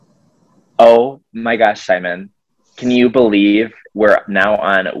My gosh, Simon, can you believe we're now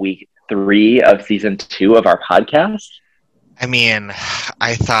on week 3 of season 2 of our podcast? I mean,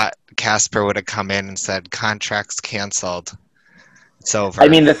 I thought Casper would have come in and said, contract's canceled. It's over. I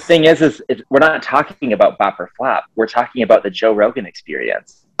mean, the thing is we're not talking about Bop or Flop. We're talking about the Joe Rogan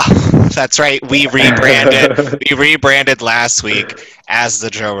Experience. That's right. We rebranded last week as the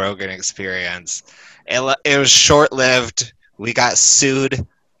Joe Rogan Experience. It was short-lived. We got sued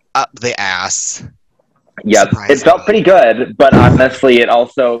up the ass. Yep, it felt pretty good, but honestly, it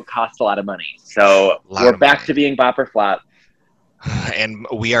also cost a lot of money. So we're back to being Bop or Flop. And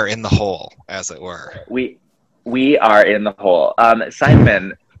we are in the hole, as it were. We are in the hole.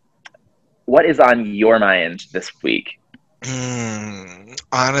 Simon, what is on your mind this week?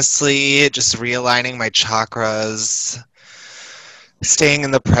 Honestly, just realigning my chakras, staying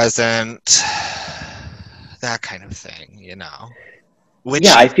in the present, that kind of thing, you know.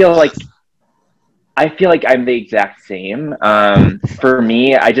 I feel like I'm the exact same. For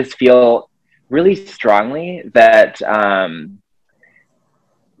me, I just feel really strongly that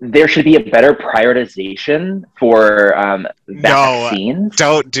there should be a better prioritization for vaccines. No,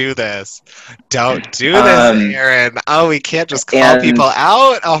 don't do this. Don't do this, Aaron. Oh, we can't just call people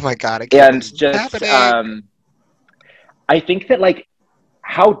out? Oh my God, I can't believe it's happening. I think that, like,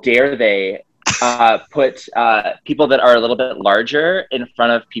 how dare they put people that are a little bit larger in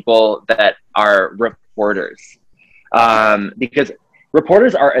front of people that are reporters. Because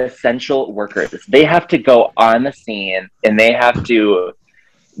reporters are essential workers. They have to go on the scene and they have to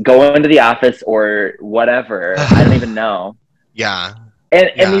go into the office or whatever. I don't even know. Yeah.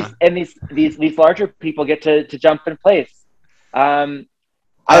 And these larger people get to jump in place. I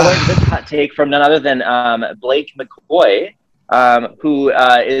learned this hot take from none other than Blake McCoy, who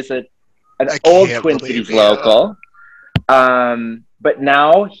is an old Twin Cities local. But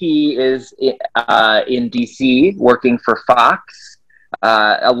now he is in DC working for Fox,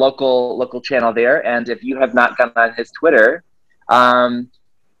 a local channel there. And if you have not gone on his Twitter,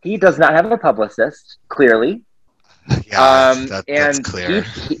 he does not have a publicist, clearly. Yeah, that's clear.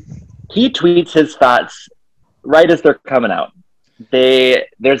 He tweets his thoughts right as they're coming out.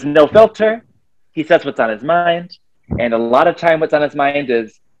 There's no filter. He says what's on his mind. And a lot of time what's on his mind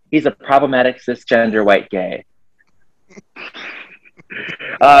is he's a problematic cisgender white gay.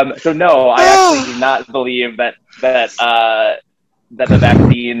 So no, I actually do not believe that the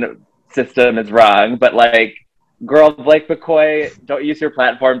vaccine system is wrong. But, like, girl, Blake McCoy, don't use your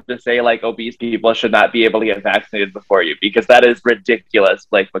platform to say, like, obese people should not be able to get vaccinated before you, because that is ridiculous,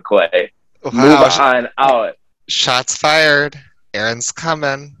 Blake McCoy. Wow. Move on out. Shots fired. Aaron's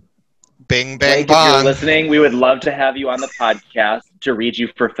coming. Bing, bang, Blake, bong. if you're listening, we would love to have you on the podcast to read you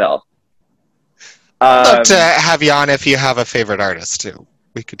for Phil. Love to have you on if you have a favorite artist, too.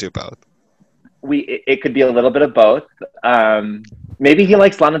 We could do both. It could be a little bit of both. Maybe he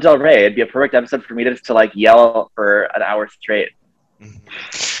likes Lana Del Rey. It'd be a perfect episode for me to like yell for an hour straight.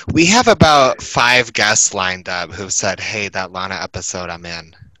 We have about 5 guests lined up who've said, hey, that Lana episode, I'm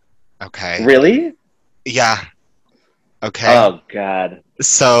in. Okay. Really? Yeah. Okay. Oh, God.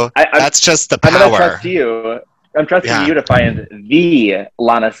 So that's just the power. I'm going to trust you. I'm trusting you to find the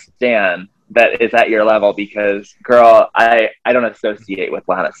Lana stan that is at your level, because, girl, I don't associate with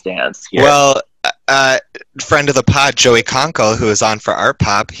Lana stans here. Well, friend of the pod, Joey Conkle, who is on for Art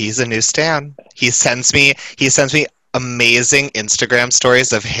Pop, he's a new stan. He sends me amazing Instagram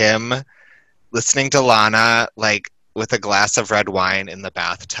stories of him listening to Lana, like, with a glass of red wine in the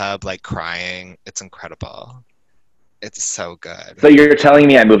bathtub, like, crying. It's incredible. It's so good. So you're telling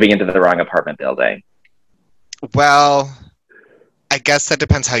me I'm moving into the wrong apartment building? Well, I guess that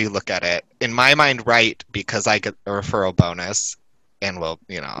depends how you look at it. In my mind, right, because I get a referral bonus, and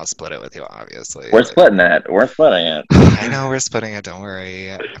I'll split it with you, obviously. We're splitting it. I know we're splitting it. Don't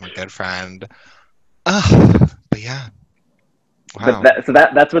worry. I'm a good friend. But yeah. Wow. But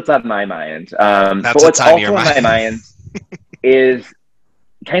that's what's on my mind. That's but what's on also your on my mind is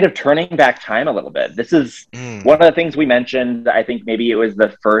kind of turning back time a little bit. This is one of the things we mentioned. I think maybe it was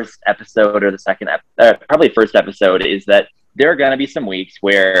the first episode or the second, probably first episode, is that there are going to be some weeks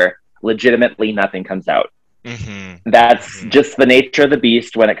where legitimately nothing comes out. That's just the nature of the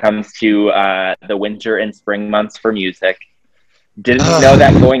beast when it comes to the winter and spring months for music. Didn't know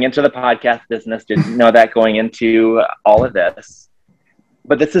that going into the podcast business. Didn't know that going into all of this.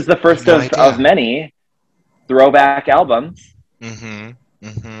 But this is the first of many throwback albums.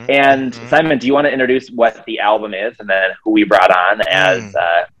 And Simon, do you want to introduce what the album is and then who we brought on as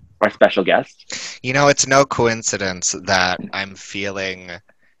our special guest? It's no coincidence that I'm feeling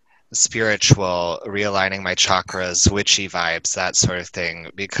spiritual, realigning my chakras, witchy vibes, that sort of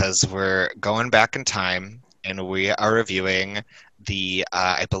thing, because we're going back in time and we are reviewing the,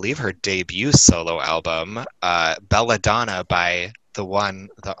 I believe her debut solo album, Belladonna by the one,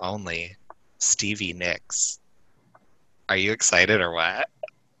 the only, Stevie Nicks. Are you excited or what?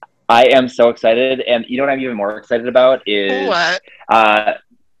 I am so excited. And you know what I'm even more excited about is What?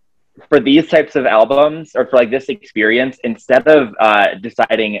 For these types of albums, or for like this experience, instead of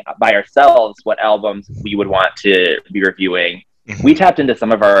deciding by ourselves what albums we would want to be reviewing, we tapped into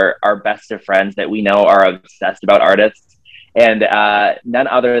some of our best of friends that we know are obsessed about artists. And none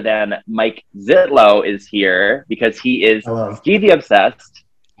other than Mike Zitlow is here because he is Stevie obsessed.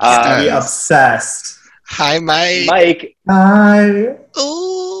 Stevie obsessed. Hi, Mike. Mike. Hi.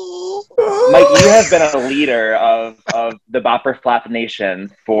 Ooh. Mike, you have been a leader of the Bopper Flap Nation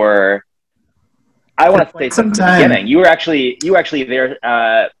for, I want to say, since the beginning. You were actually there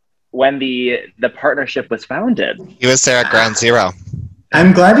when the partnership was founded. He was there at Ground Zero.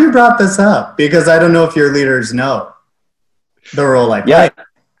 I'm glad you brought this up because I don't know if your leaders know the role I play.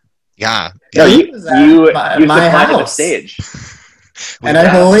 Yeah. No, you supplied the stage. And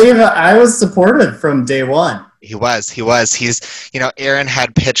I believe I was supportive from day one. He was. He's, Aaron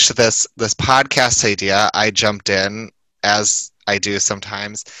had pitched this podcast idea. I jumped in, as I do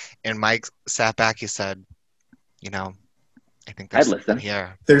sometimes, and Mike sat back. He said, I think there's something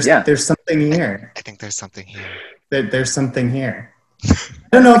here. There's something here. I think there's something here. There's something here. I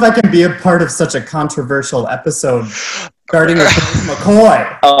don't know if I can be a part of such a controversial episode starting with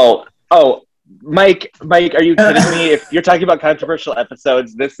McCoy. Oh, Mike, are you kidding me? If you're talking about controversial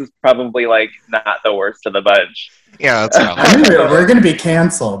episodes, this is probably not the worst of the bunch. Yeah, that's right. We're going to be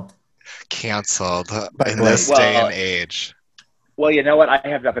canceled. Canceled in this day and age. Well, you know what? I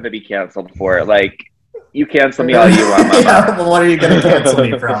have nothing to be canceled for. You cancel me all you want, Mama. Yeah, well, what are you going to cancel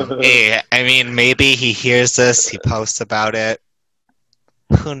me from? Hey, maybe he hears this, he posts about it.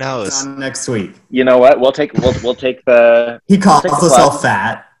 Who knows? It's on next week. You know what? We'll take the. He calls us all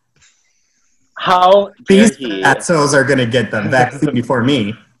fat. How these fatsos are going to get the vaccine before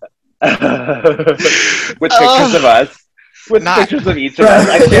me? With pictures of us. With pictures of each of us.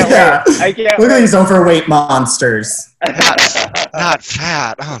 I can't Look at these overweight monsters. Not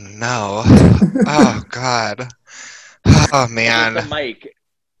fat. Oh, no. Oh, God. Oh, man. So Mike,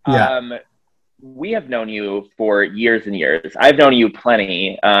 we have known you for years and years. I've known you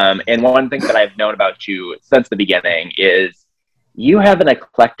plenty. And one thing that I've known about you since the beginning is you have an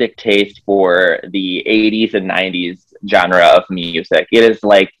eclectic taste for the 80s and 90s genre of music. It is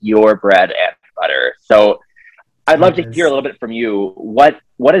like your bread and butter. So I'd love to hear a little bit from you. What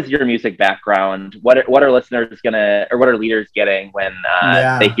is your music background? What are listeners what are leaders getting when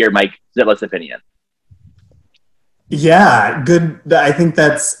they hear Mike Zitlow's opinion? Yeah, good. I think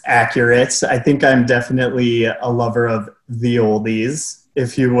that's accurate. I think I'm definitely a lover of the oldies,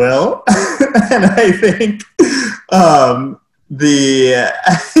 if you will. And I think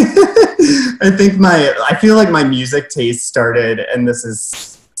I feel like my music taste started, and this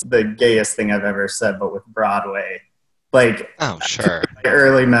is the gayest thing I've ever said, but with Broadway. Oh, sure. My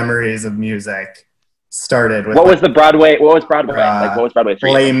early memories of music started with. What was Broadway? What was Broadway for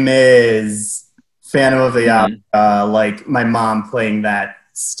you? Les Mis, Phantom of the Opera, my mom playing that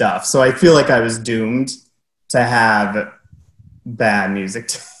stuff. So I feel like I was doomed to have bad music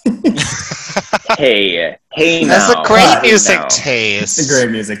taste. Hey, that's a great music taste. It's a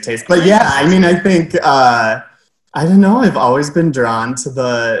great music taste. But yeah, I think I don't know. I've always been drawn to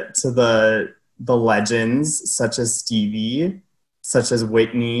the legends such as Stevie, such as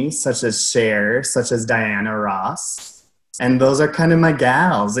Whitney, such as Cher, such as Diana Ross, and those are kind of my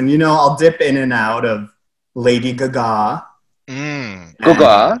gals. And I'll dip in and out of Lady Gaga,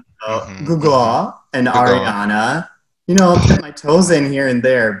 Gaga, and Ariana. I'll dip my toes in here and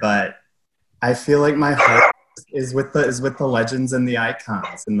there, but I feel like my heart is with the legends and the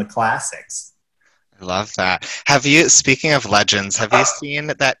icons and the classics. I love that. Speaking of legends, have you seen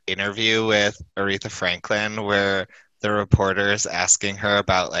that interview with Aretha Franklin where the reporter's asking her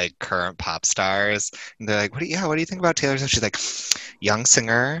about current pop stars, and they're like, "What do you think about Taylor Swift?" She's like, "Young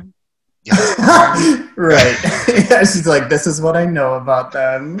singer." Right. Yeah, she's like, "This is what I know about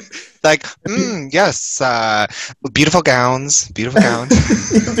them." Yes, beautiful gowns. Beautiful gowns.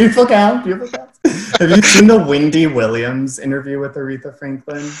 Have you seen the Wendy Williams interview with Aretha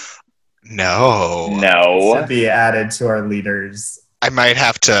Franklin? No. To be added to our leaders. I might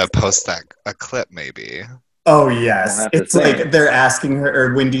have to post a clip, maybe. Oh yes, it's they're asking her,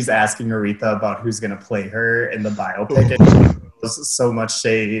 or Wendy's asking Aretha about who's going to play her in the biopic, and she throws so much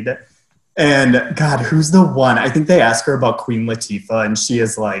shade. And God, who's the one? I think they ask her about Queen Latifah, and she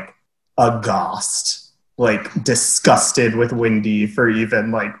is like aghast, like disgusted with Wendy for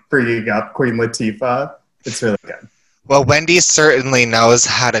even like bringing up Queen Latifah. It's really good. Well, Wendy certainly knows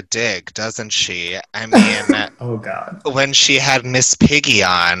how to dig, doesn't she? I mean, oh God. When she had Miss Piggy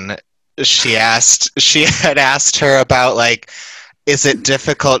on, she had asked her about like, is it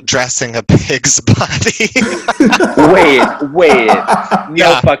difficult dressing a pig's body? wait,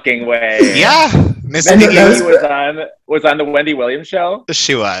 no fucking way. Yeah, Miss Piggy Piggy was on the Wendy Williams show.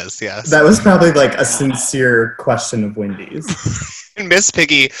 She was, yes. That was probably like a sincere question of Wendy's. And Miss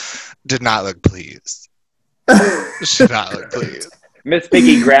Piggy did not look pleased. She did not look pleased. Miss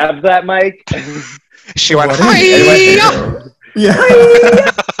Piggy grabs that mic. She went,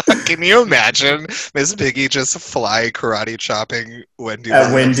 yeah. Can you imagine Miss Piggy just fly karate chopping Wendy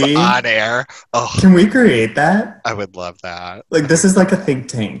on air? Oh, can we create that? I would love that. Like, this is like a think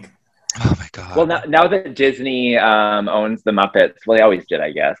tank. Oh my God. Well, now that Disney owns the Muppets, well, they always did,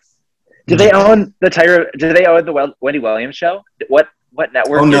 I guess. Do they own the Wendy Williams show? What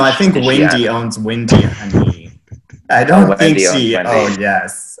network? Oh no, I think Wendy owns Wendy, honey. I don't think she. Oh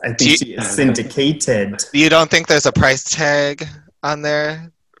yes, I think she is syndicated. You don't think there's a price tag on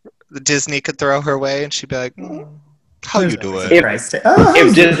there that Disney could throw her way, and she'd be like, "How you doing?"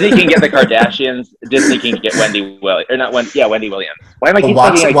 If Disney can get the Kardashians, Disney can get Wendy Williams, or not Wendy? Yeah, Wendy Williams. Why am I keep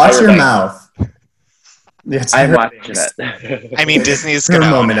thinking watch your mouth? I'm watching it. I mean, Disney's her gonna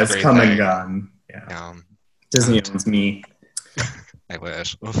moment own has come and gone. Yeah. Disney owns me. I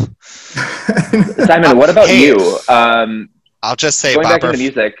wish. Simon, what about you? I'll just say going back into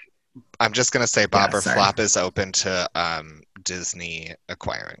music. I'm just gonna say Bob or Flop is open to Disney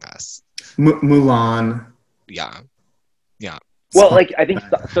acquiring us. Mulan. Yeah. Well, like I think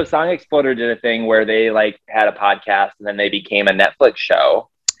so. Song Exploder did a thing where they like had a podcast and then they became a Netflix show.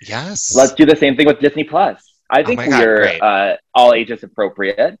 Yes. Let's do the same thing with Disney Plus. I think we're all ages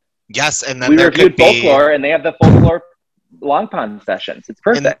appropriate. Yes, and then we reviewed Folklore, and they have the Folklore Long Pond sessions. It's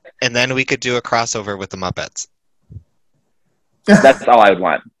perfect. And then we could do a crossover with the Muppets. That's all I would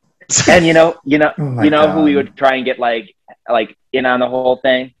want. And you know who we would try and get like in on the whole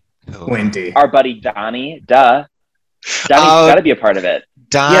thing? Wendy. Our buddy Donnie. Duh. Donnie's got to be a part of it.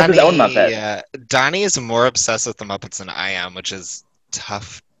 Donnie, he has his own Muppet. Yeah. Donnie is more obsessed with the Muppets than I am, which is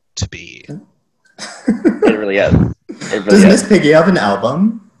tough to be. It really is. Does Miss Piggy have an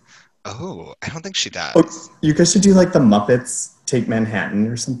album? Oh, I don't think she does. Oh, you guys should do like the Muppets Take Manhattan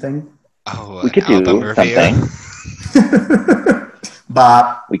or something. Oh, we could do something.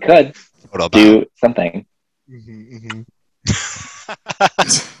 Bop. We could do something. Mm-hmm.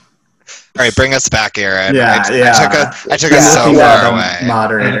 All right, bring us back, Aaron. Yeah, I took us so far away.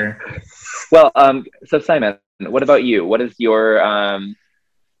 Moderator. Well, so Simon, what about you? What is your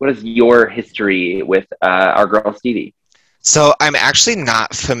history with our girl Stevie? So I'm actually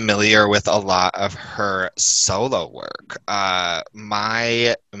not familiar with a lot of her solo work.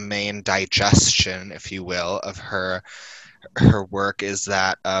 My main digestion, if you will, of her work is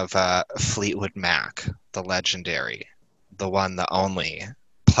that of Fleetwood Mac, the legendary, the one, the only,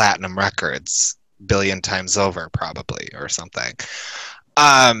 platinum records, billion times over probably, or something.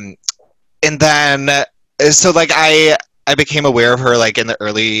 And then, so like I became aware of her like in the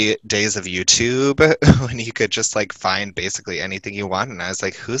early days of YouTube when you could just like find basically anything you want, and I was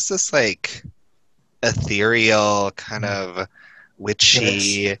like, who's this like ethereal kind of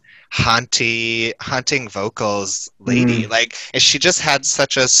witchy haunting vocals lady? Like, and she just had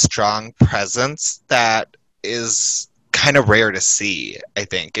such a strong presence that is kind of rare to see. I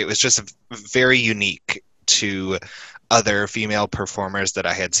think it was just very unique to other female performers that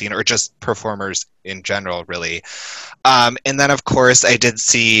I had seen, or just performers in general, really. And then, of course, I did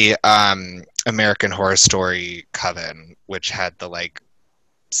see American Horror Story Coven, which had the like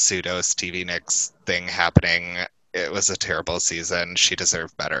pseudo Stevie Nicks thing happening. It was a terrible season. She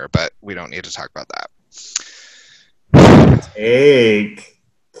deserved better, but we don't need to talk about that.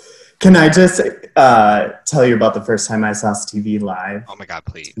 Can I just tell you about the first time I saw Stevie live? Oh my God,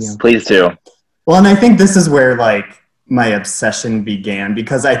 please. Yeah. Please do. Well, and I think this is where like my obsession began,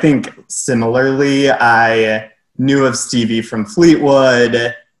 because I think similarly I knew of Stevie from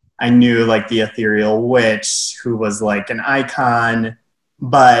Fleetwood. I knew like the ethereal witch who was like an icon,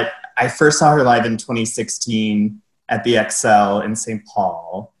 but I first saw her live in 2016 at the XL in St.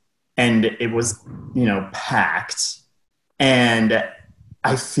 Paul, and it was, packed. And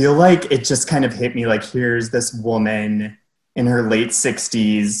I feel like it just kind of hit me like, here's this woman in her late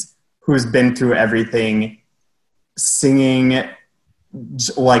 60s who's been through everything, singing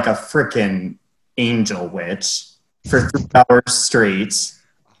like a frickin' angel witch for 3 hours straight,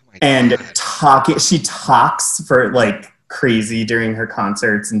 and she talks for like crazy during her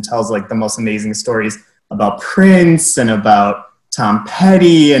concerts and tells like the most amazing stories about Prince and about Tom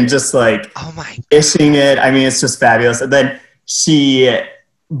Petty and just like dishing it. I mean, it's just fabulous. And then she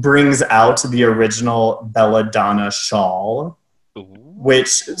brings out the original Belladonna shawl,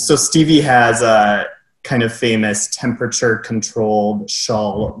 so Stevie has a kind of famous temperature controlled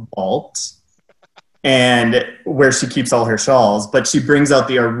shawl vault and where she keeps all her shawls, but she brings out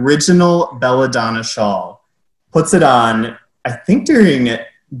the original Belladonna shawl, puts it on, I think during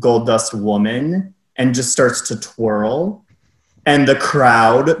Gold Dust Woman, and just starts to twirl. And the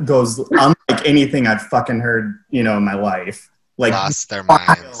crowd goes unlike anything I've fucking heard, in my life. Like, lost their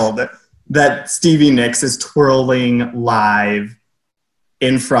minds. That Stevie Nicks is twirling live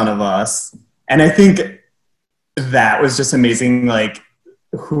in front of us. And I think that was just amazing. Like,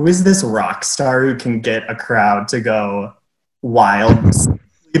 who is this rock star who can get a crowd to go wild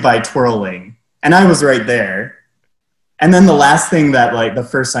by twirling? And I was right there. And then the last thing that, like, the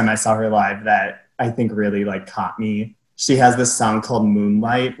first time I saw her live that I think really, like, caught me, she has this song called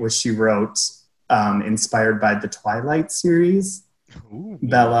Moonlight, which she wrote inspired by the Twilight series. Ooh.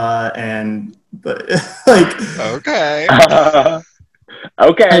 Bella and, like... Okay.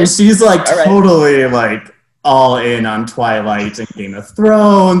 Okay. And she's, like, totally, like, all in on Twilight and Game of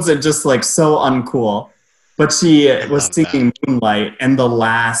Thrones and just, like, so uncool. But she was singing Moonlight, and the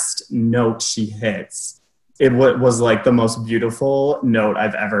last note she hits, it was like the most beautiful note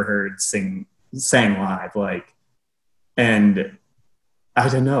I've ever heard sang live, like, and I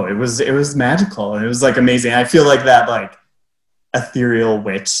don't know, it was magical and it was like amazing. I feel like that like ethereal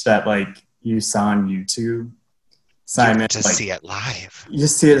witch that like you saw on YouTube, Simon, to like, see it live. You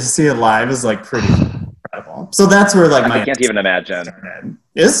see it live is like pretty incredible. So that's where like I can't even imagine.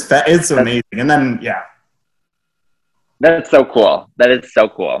 It's amazing, and then that's so cool. That is so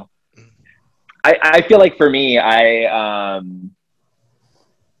cool. I feel like for me, I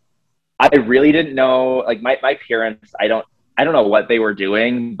really didn't know, like my parents, I don't know what they were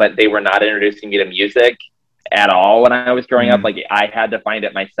doing, but they were not introducing me to music at all when I was growing up. Like I had to find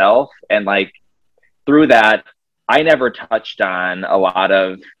it myself. And like through that, I never touched on a lot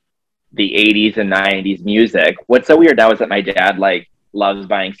of the 80s and 90s music. What's so weird now is that my dad like loves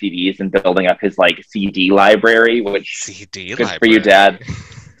buying CDs and building up his like CD library, which for you, Dad.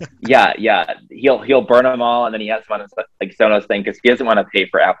 Yeah. He'll burn them all, and then he has them on his like Sonos thing because he doesn't want to pay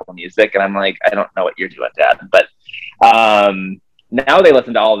for Apple Music. And I'm like, I don't know what you're doing, Dad. But now they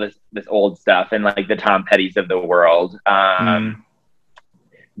listen to all this old stuff and like the Tom Pettys of the world.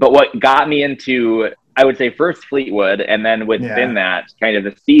 But what got me into, I would say, first Fleetwood, and then within that, kind of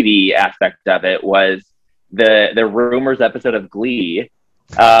the CD aspect of it was the Rumors episode of Glee.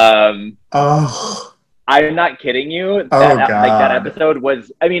 I'm not kidding you. That episode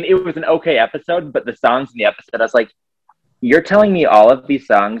was, I mean, it was an okay episode, but the songs in the episode, I was like, you're telling me all of these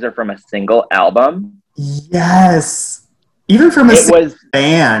songs are from a single album? Yes. Even from a single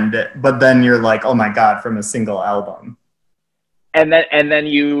band, but then you're like, oh my God, from a single album. And then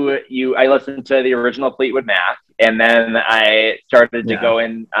I listened to the original Fleetwood Mac, and then I started to go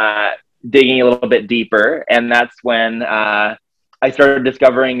in, digging a little bit deeper. And that's when, I started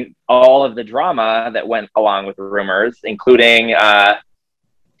discovering all of the drama that went along with Rumors, including, I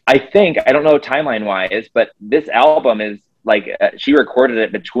don't know timeline-wise, but this album is like, she recorded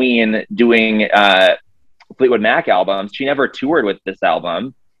it between doing Fleetwood Mac albums. She never toured with this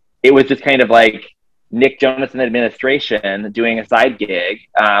album. It was just kind of like Nick Jonas and administration doing a side gig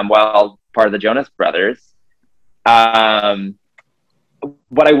while part of the Jonas Brothers.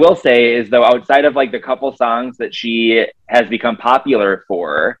 What I will say is, though, outside of like the couple songs that she has become popular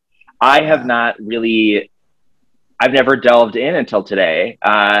for, I have not really, I've never delved in until today.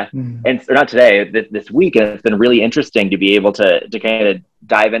 And or not today, this week. And it's been really interesting to be able to kind of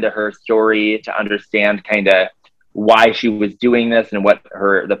dive into her story, to understand kind of why she was doing this and what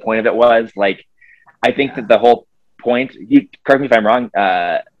the point of it was. Like, I think that the whole point, you correct me if I'm wrong,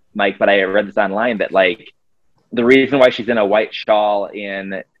 Mike, but I read this online that like, the reason why she's in a white shawl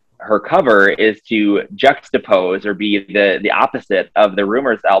in her cover is to juxtapose or be the opposite of the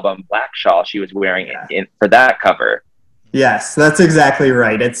Rumors album Black Shawl she was wearing for that cover. Yes, that's exactly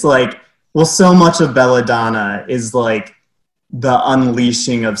right. It's like, well, so much of Belladonna is like the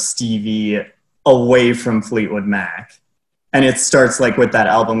unleashing of Stevie away from Fleetwood Mac. And it starts like with that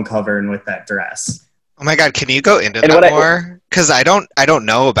album cover and with that dress. Oh my God, can you go into that more? Because I don't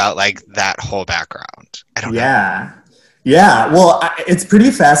know about like that whole background. I don't know. Yeah. Well, it's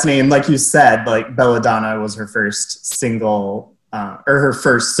pretty fascinating. Like you said, like Belladonna was her first single or her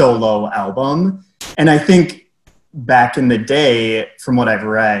first solo album. And I think back in the day, from what I've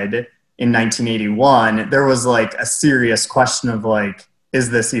read, in 1981, there was like a serious question of like, is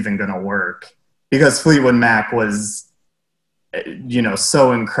this even going to work? Because Fleetwood Mac was, you know,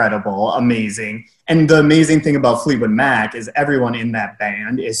 so incredible, amazing. And the amazing thing about Fleetwood Mac is everyone in that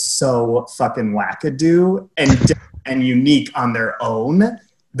band is so fucking wackadoo and unique on their own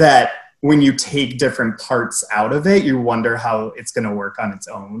that when you take different parts out of it, you wonder how it's going to work on its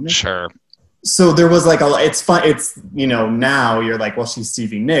own. Sure. So there was like it's fun. It's, you know, now you're like, well, she's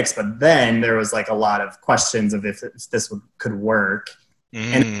Stevie Nicks, but then there was like a lot of questions of if this could work.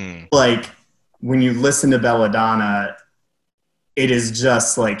 And like when you listen to Belladonna, it is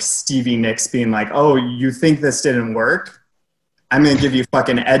just like Stevie Nicks being like, oh, you think this didn't work? I'm going to give you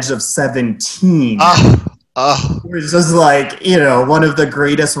fucking Edge of 17. Oh. Which is like, you know, one of the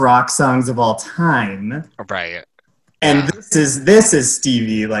greatest rock songs of all time. Right. And this is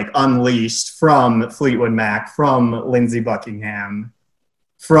Stevie, like, unleashed from Fleetwood Mac, from Lindsey Buckingham,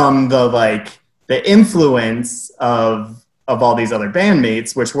 from the influence of all these other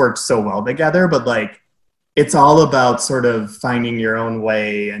bandmates, which worked so well together. But like, it's all about sort of finding your own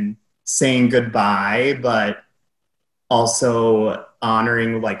way and saying goodbye, but also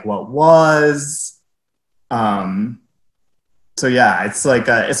honoring like what was. So yeah, it's like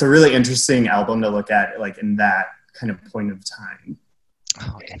it's a really interesting album to look at, like in that kind of point of time.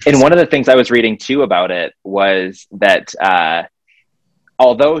 And one of the things I was reading too about it was that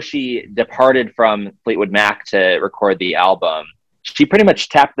although she departed from Fleetwood Mac to record the album, she pretty much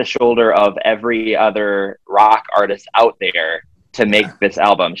tapped the shoulder of every other rock artist out there to make this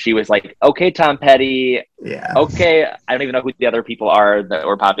album. She was like, okay, Tom Petty. Yeah. Okay. I don't even know who the other people are that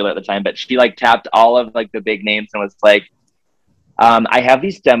were popular at the time, but she like tapped all of like the big names and was like, I have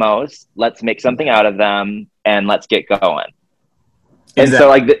these demos. Let's make something out of them and let's get going. And so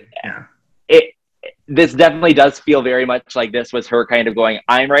like, this definitely does feel very much like this was her kind of going,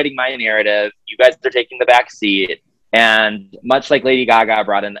 I'm writing my narrative. You guys are taking the back seat. And much like Lady Gaga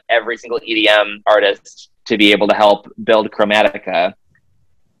brought in every single EDM artist to be able to help build Chromatica,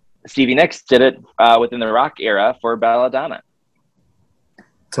 Stevie Nicks did it within the rock era for Belladonna.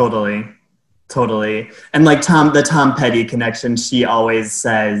 Totally. And like the Tom Petty connection, she always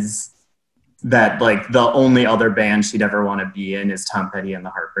says that like the only other band she'd ever want to be in is Tom Petty and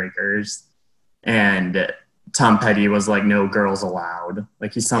the Heartbreakers. And Tom Petty was like, no girls allowed.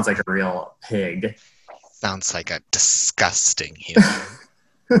 Like, he sounds like a real pig. Sounds like a disgusting human.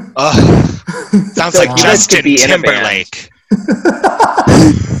 Sounds like Justin Timberlake.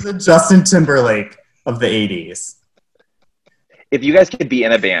 The Justin Timberlake of the 80s. If you guys could be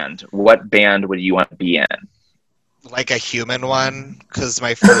in a band, what band would you want to be in? Like a human one? Because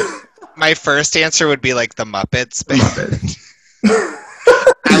my first answer would be like the Muppets band.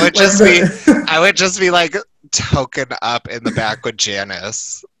 I would just be like token up in the back with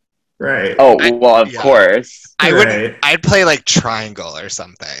Janice. Right. Oh, well, of course. I'd play like Triangle or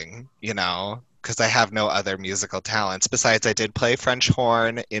something, you know, because I have no other musical talents. Besides, I did play French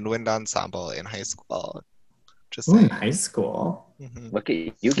horn in wind ensemble in high school. In high school. Mm-hmm. Look at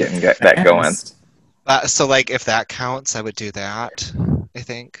you getting that going. So, like, if that counts, I would do that, I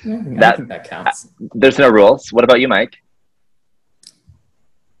think. I think that counts. There's no rules. What about you, Mike?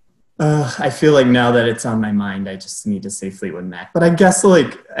 I feel like now that it's on my mind, I just need to say Fleetwood Mac. But I guess,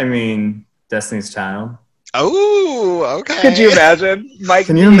 like, I mean, Destiny's Child. Oh, okay. Could you imagine, Mike?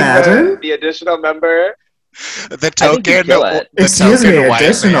 Can you imagine? The additional member? The token. Excuse me,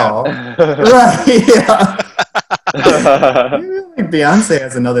 additional. Right, yeah. Like Beyonce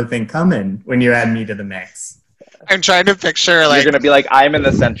has another thing coming when you add me to the mix. I'm trying to picture like you're gonna be like, I'm in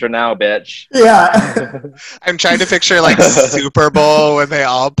the center now, bitch. Yeah. I'm trying to picture like Super Bowl when they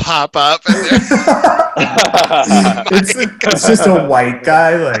all pop up. And it's just a white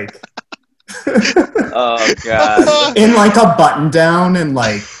guy, like. Oh god. In like a button down and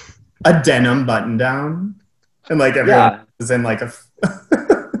like a denim button down, and like everyone is in like a.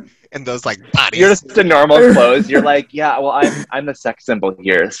 And those like bodies. You're just in normal clothes. You're like, yeah, well, I'm the sex symbol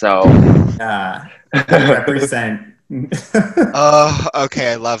here, so. Yeah. Represent. Oh,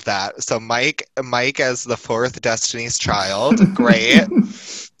 okay, I love that. So Mike as the fourth Destiny's Child. Great.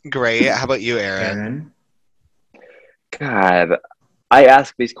 How about you, Aaron? God, I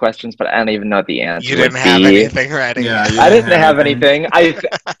ask these questions, but I don't even know what the answer. You didn't have anything ready. Yeah, I didn't have anything.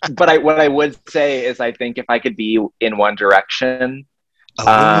 But what I would say is, I think if I could be in One Direction.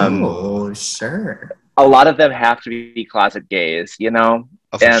 Sure. A lot of them have to be closet gays, you know?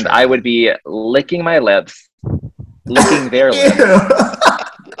 Oh, and sure. I would be licking my lips, licking their lips.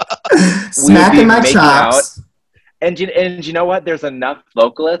 Smacking my chops. And you know what? There's enough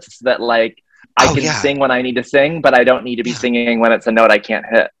vocalists that like I can sing when I need to sing, but I don't need to be singing when it's a note I can't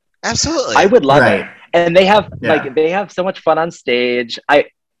hit. Absolutely. I would love Right. it. And they have Yeah. they have so much fun on stage. I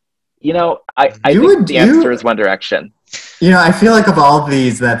You think would- the answer is One Direction. I feel like of all of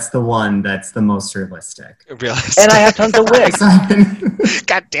these, that's the one that's the most realistic. Realistic. And I have tons of wigs.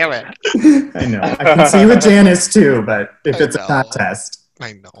 God damn it. I know. I can see with Janice too, but if I it's a know. contest.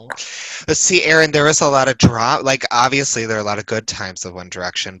 I know. But see, Aaron, there was a lot of drama. Like, obviously, there are a lot of good times of One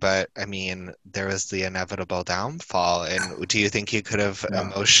Direction, but I mean, there was the inevitable downfall. And do you think you could have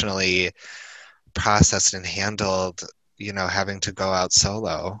emotionally processed and handled, having to go out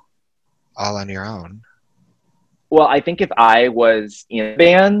solo all on your own? Well, I think if I was in a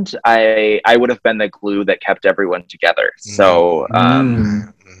band, I would have been the glue that kept everyone together. So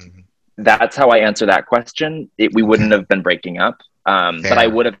that's how I answer that question. We wouldn't have been breaking up. But I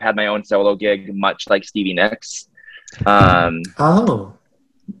would have had my own solo gig, much like Stevie Nicks. And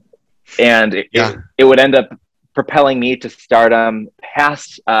it would end up propelling me to stardom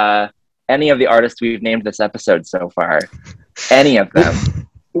past any of the artists we've named this episode so far. Any of them.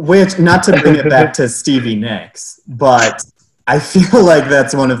 Which, not to bring it back to Stevie Nicks, but I feel like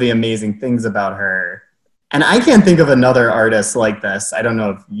that's one of the amazing things about her. And I can't think of another artist like this. I don't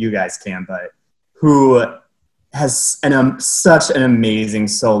know if you guys can, but who has such an amazing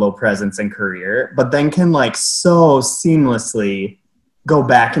solo presence and career, but then can so seamlessly go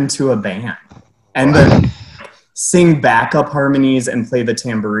back into a band and then sing backup harmonies and play the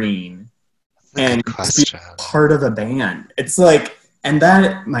tambourine and be part of a band. It's and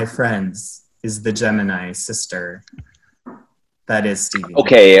that, my friends, is the Gemini sister. That is Stevie.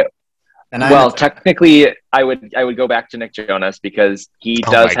 Okay. And technically, I would go back to Nick Jonas because he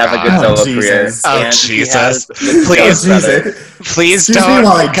does have a good solo career. Oh, Jesus. Please Excuse don't me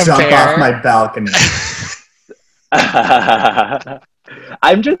while I compare. jump off my balcony.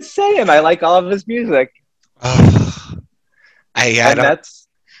 I'm just saying, I like all of his music. I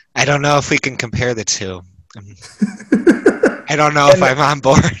don't know if we can compare the two. I don't know if I'm on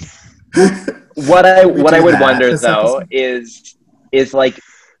board. What I would wonder though is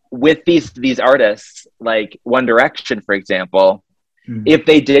with these artists, like One Direction, for example, if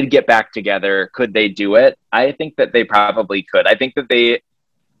they did get back together, could they do it? I think that they probably could. I think that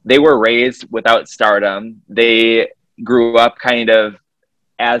they were raised without stardom. They grew up kind of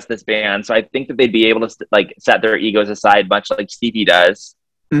as this band, so I think that they'd be able to set their egos aside, much like Stevie does.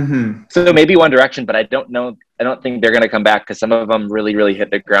 Mm-hmm. So maybe One Direction, but I don't know. I don't think they're going to come back because some of them really, really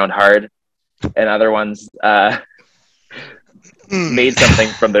hit the ground hard, and other ones made something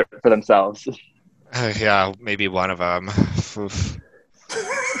for themselves. Yeah, maybe one of them.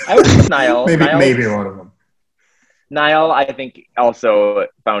 I would say Niall. Maybe one of them. Niall, I think, also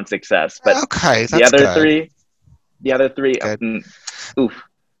found success, but the other three, oof.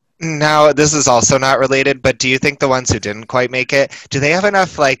 Now, this is also not related, but do you think the ones who didn't quite make it, do they have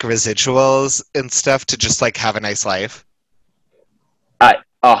enough residuals and stuff to just have a nice life?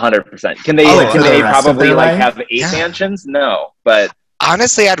 100%. Can they probably have 8 mansions? No, but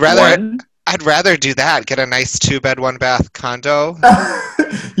honestly, I'd rather do that. Get a nice 2-bed, 1-bath condo.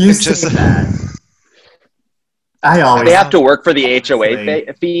 You just that. They have to work for the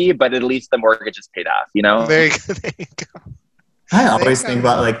HOA fee, but at least the mortgage is paid off. Very good. There you go. I always think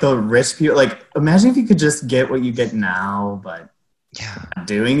about the rich people. Imagine if you could just get what you get now, but not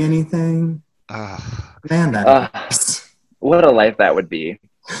doing anything. Man, what a life that would be.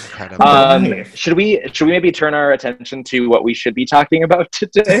 Should we maybe turn our attention to what we should be talking about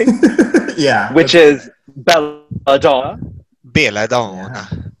today? Yeah, which is Belladonna. Belladonna.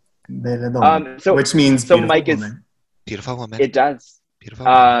 Which means Mike woman. Is beautiful woman. It does. Beautiful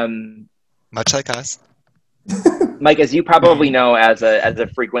woman. Much like us. Mike, as you probably know, as a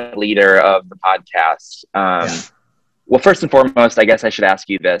frequent leader of the podcast, well, first and foremost, I guess I should ask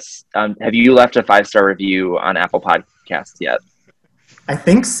you this: have you left a 5-star review on Apple Podcasts yet? I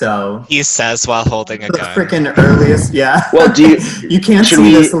think so. He says while holding a gun. The freaking earliest, yeah. Well, you can't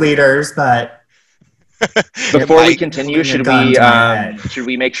see this, leaders, but before we continue, should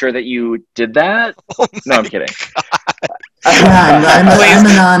we make sure that you did that? No, I'm kidding. I'm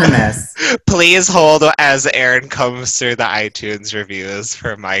anonymous. Please hold as Aaron combs through the iTunes reviews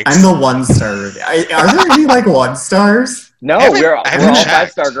for Mike. I'm the 1-star review. Are there any 1 stars? No, we're all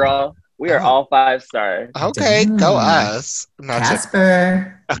 5-star, girl. We are all 5-star. Okay, go us.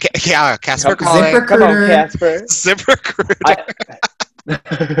 Casper. Okay, yeah, Casper calling. ZipRecruiter. Come on, Casper. ZipRecruiter.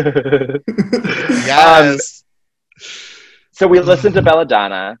 Yes. So we listened to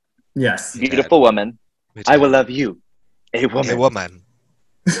Belladonna. Yes. Beautiful woman. I will love you. A woman. A woman.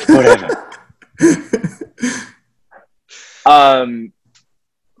 Forever.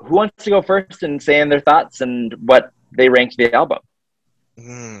 Who wants to go first and say in their thoughts and what they ranked the album?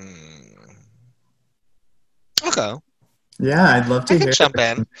 Okay. Yeah, I'd love to I can hear jump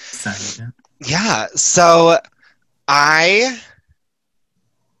in. it. Yeah, so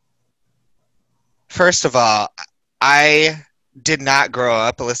first of all, I did not grow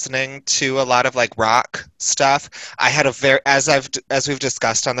up listening to a lot of like rock stuff. I had a as we've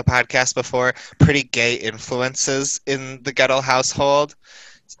discussed on the podcast before, pretty gay influences in the Ghetto household.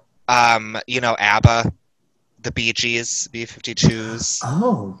 ABBA, the Bee Gees, B-52s,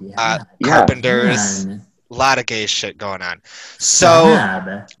 Oh, yeah. Carpenters, Man. a lot of gay shit going on.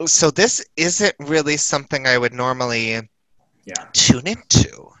 Fab. So this isn't really something I would normally Yeah. tune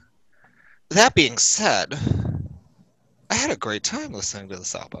into. That being said, I had a great time listening to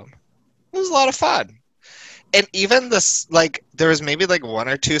this album. It was a lot of fun. And even this, like, there was maybe like one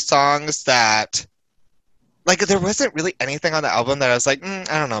or two songs that, like, there wasn't really anything on the album that I was like,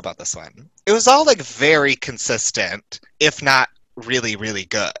 I don't know about this one. It was all like very consistent, if not really, really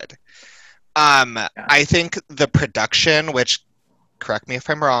good. I think the production, which, correct me if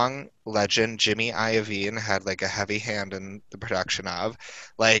I'm wrong, legend Jimmy Iovine had like a heavy hand in the production of.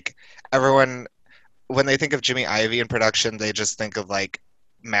 Like, everyone, when they think of Jimmy Iovine production, they just think of like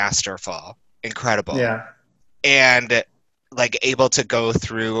masterful, incredible, Yeah. and like able to go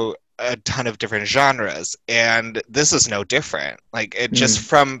through a ton of different genres. And this is no different. Like, it just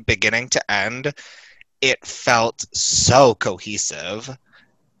from beginning to end, it felt so cohesive.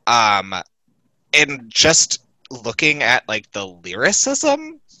 And just looking at like the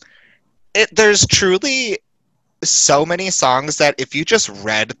lyricism, there's truly so many songs that if you just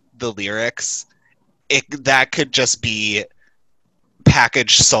read the lyrics, that could just be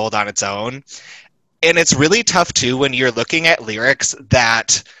packaged, sold on its own. And it's really tough too when you're looking at lyrics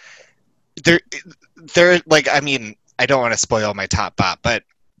that they're like, I mean, I don't want to spoil my top bop, but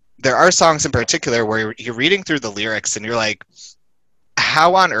there are songs in particular where you're reading through the lyrics and you're like,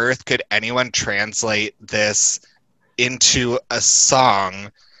 how on earth could anyone translate this into a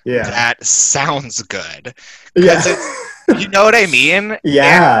song that sounds good? Yeah. You know what I mean?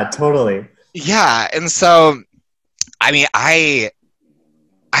 Yeah, totally. Yeah, and so, I mean, I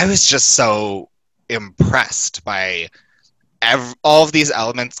was just so impressed by all of these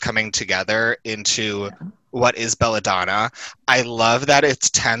elements coming together into what is Belladonna. I love that it's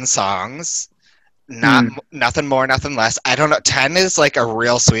 10 songs. Nothing more, nothing less. I don't know. 10 is like a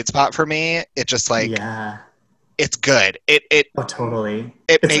real sweet spot for me. It just like, it's good. Totally.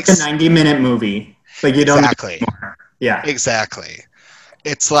 It's makes, like a 90-minute movie. Like, you don't exactly. Need more. Yeah. Exactly.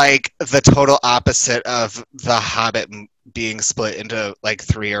 It's like the total opposite of The Hobbit being split into like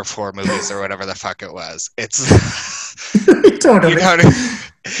 3 or 4 movies or whatever the fuck it was. It's totally. You know what I mean?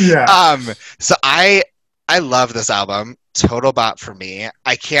 Yeah. So I love this album. Total bop for me.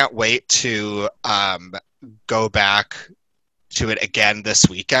 I can't wait to go back to it again this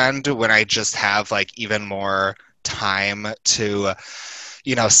weekend when I just have like even more time to,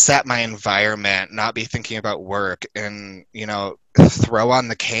 set my environment, not be thinking about work, and, throw on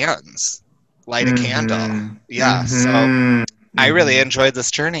the cans, light a candle. Yeah. So I really enjoyed this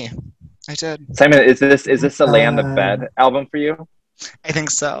journey. I did. Simon, is this a Lay on the Bed album for you? I think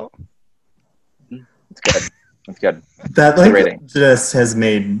so. It's good. It's good. That like just has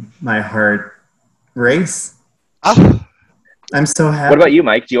made my heart race. Oh, I'm so happy. What about you,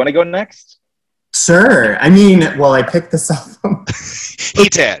 Mike? Do you want to go next? Sure. I mean, well, I picked this album. He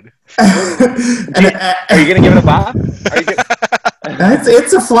did. Are you gonna give it a bop?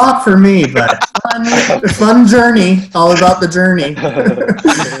 It's a flop for me, but fun journey. All about the journey.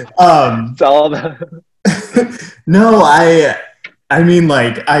 It's all about... No, I mean,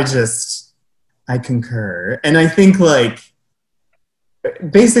 like, I concur. And I think, like,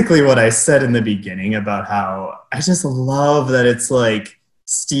 basically what I said in the beginning about how I just love that it's, like,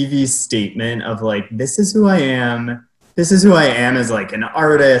 Stevie's statement of, like, this is who I am. This is who I am as, like, an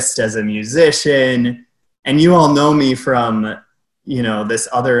artist, as a musician. And you all know me from, this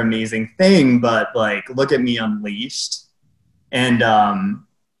other amazing thing, but, like, look at me unleashed. And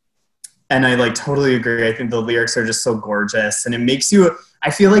I, like, totally agree. I think the lyrics are just so gorgeous. And it makes you... I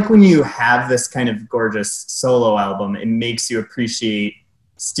feel like when you have this kind of gorgeous solo album, it makes you appreciate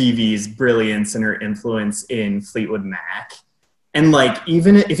Stevie's brilliance and her influence in Fleetwood Mac. And, like,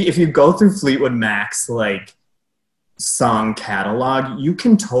 even if you go through Fleetwood Mac's, like, song catalog, you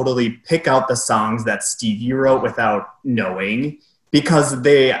can totally pick out the songs that Stevie wrote without knowing, because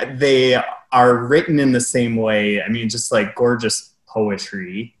they are written in the same way. I mean, just, like, gorgeous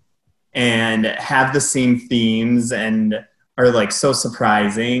poetry, and have the same themes, and are, like, so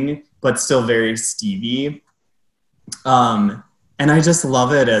surprising, but still very Stevie. And I just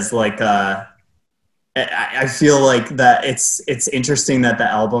love it as, like, I feel like that it's interesting that the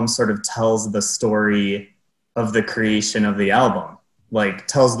album sort of tells the story of the creation of the album, like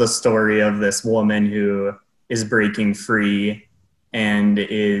tells the story of this woman who is breaking free and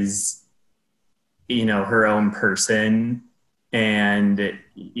is, you know, her own person, and,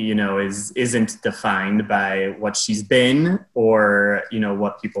 you know, isn't defined by what she's been or, you know,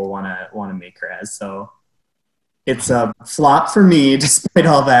 what people want to make her as. So it's a flop for me despite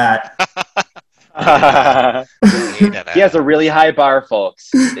all that. He has a really high bar, folks.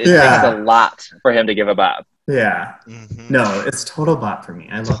 It takes a lot for him to give a bop. Yeah. No, it's total bop for me.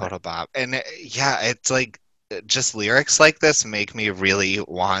 I love total bop. And it's like, just lyrics like this make me really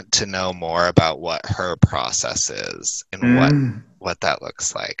want to know more about what her process is and what that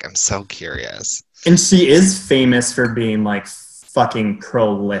looks like. I'm so curious. And she is famous for being like fucking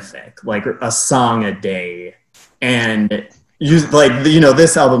prolific, like a song a day. And you like, you know,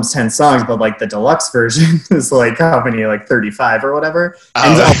 this album's 10 songs, but like the deluxe version is like how many, like 35 or whatever.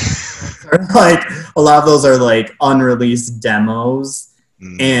 And like a lot of those are like unreleased demos.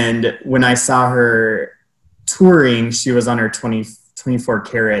 And when I saw her touring, she was on her 24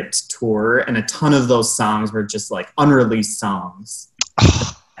 Karat tour, and a ton of those songs were just like unreleased songs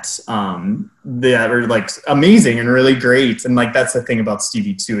that were like amazing and really great. And like that's the thing about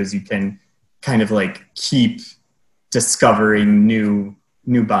Stevie too, is you can kind of like keep discovering new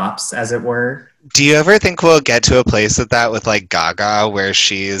bops, as it were. Do you ever think we'll get to a place with that with like Gaga, where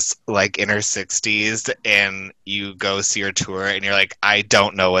she's like in her 60s and you go see her tour and you're like, I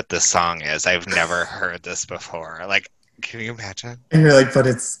don't know what this song is. I've never heard this before. Like, can you imagine? And you're like, but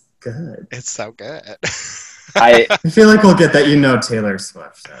it's good. It's so good. I feel like we'll get that. You know, Taylor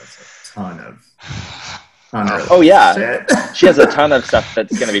Swift has a ton of shit. She has a ton of stuff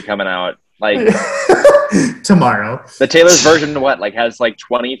that's going to be coming out. Like tomorrow. The Taylor's version has like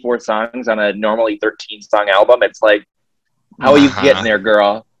 24 songs on a normally 13-song album. It's like, how are you getting there,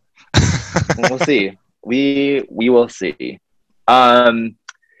 girl? We'll see. We will see. I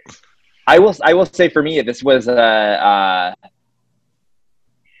will say for me, this was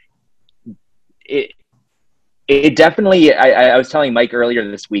it definitely. I was telling Mike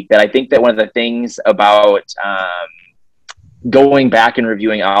earlier this week that I think that one of the things about going back and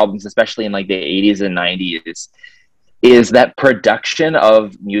reviewing albums, especially in like the 80s and 90s, is that production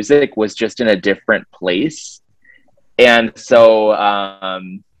of music was just in a different place. And so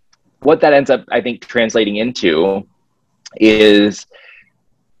what that ends up, I think, translating into is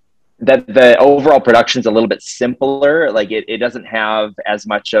that the overall production's a little bit simpler. Like it doesn't have as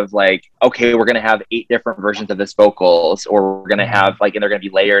much of like, okay, we're going to have 8 different versions of this vocals, or we're going to have like, and they're going to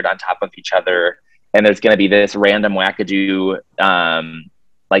be layered on top of each other. And there's going to be this random wackadoo,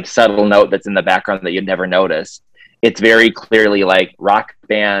 like subtle note that's in the background that you'd never notice. It's very clearly like rock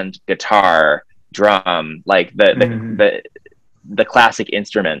band, guitar, drum, like the classic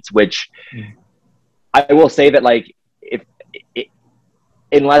instruments, which I will say that like,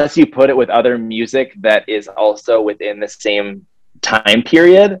 unless you put it with other music that is also within the same time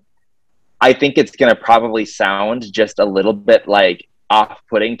period, I think it's going to probably sound just a little bit like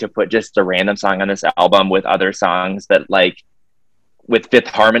off-putting to put just a random song on this album with other songs that, like, with Fifth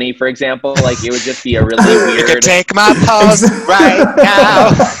Harmony, for example, like it would just be a really weird. You can take my pulse right now.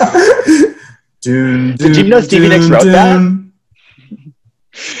 Did you know Stevie Nicks wrote that?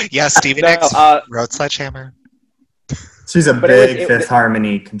 Yeah, Stevie Nicks wrote Sledgehammer. She's a big Fifth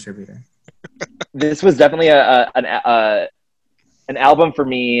Harmony contributor. This was definitely an album for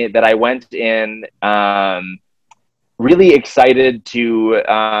me that I went in really excited to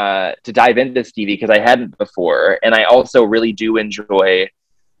dive into Stevie, because I hadn't before, and I also really do enjoy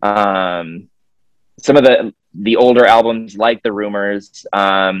some of the older albums like The Rumors,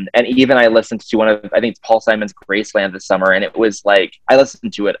 and even I listened to one of, I think it's Paul Simon's Graceland this summer, and it was like I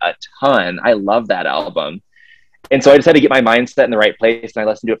listened to it a ton. I love that album. And so I just had to get my mindset in the right place, and I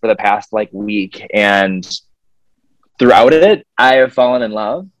listened to it for the past like week, and throughout it, I have fallen in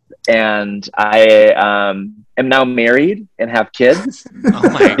love, and I am now married and have kids. Oh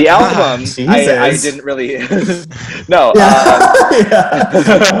my the God, album, I didn't really. No, the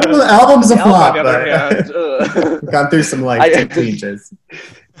album's a flop. We've gone through some like changes.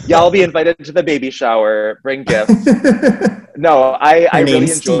 Y'all be invited to the baby shower. Bring gifts. No, I really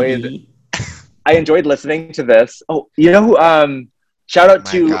enjoyed. I enjoyed listening to this. Oh, you know who? Shout out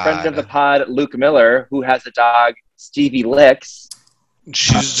to friend of the pod, Luke Miller, who has a dog, Stevie Licks.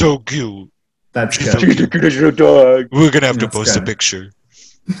 She's so cute. That's She's good. So cute. Dog. We're gonna have to post a picture.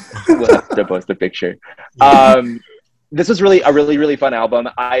 We'll have to post a picture. This was really a really fun album.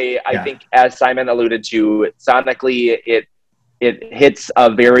 I think, as Simon alluded to, sonically it hits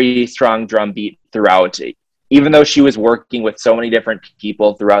a very strong drum beat throughout. Even though she was working with so many different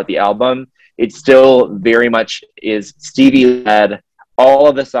people throughout the album, it still very much is Stevie led. All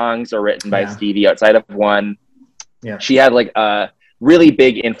of the songs are written by Stevie outside of one. Yeah. She had like a really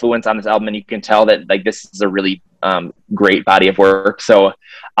big influence on this album, and you can tell that like this is a really great body of work. So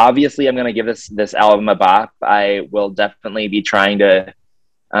obviously I'm going to give this album a bop. I will definitely be trying to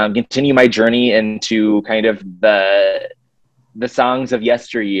continue my journey into kind of the songs of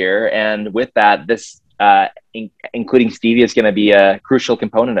yesteryear. And with that, this including Stevie is going to be a crucial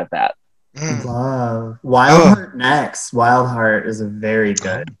component of that. Love. Wild Heart next. Wild Heart is a very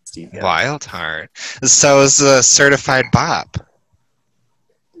good Stevie. Wild Heart. So is the Certified Bop.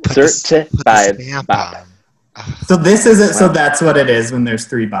 Certified Bop. So this isn't. So that's what it is when there's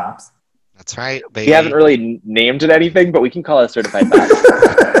 3 bops. That's right, baby. We haven't really named it anything, but we can call it a Certified Bop.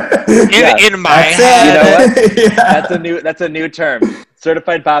 in my head, you know what? That's a new term.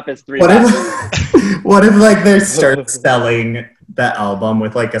 Certified Bop is 3 bops. What if like they start selling the album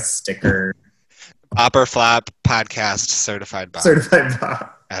with like a sticker? Bop or Flop podcast Certified Bop. Certified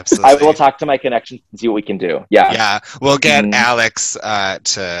Bop. Absolutely. I will talk to my connections and see what we can do. Yeah. We'll get Alex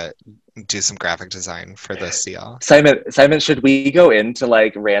to do some graphic design for this deal. Simon, should we go into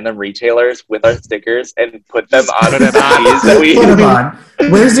like random retailers with our stickers and put them on Put it on. that we put them on?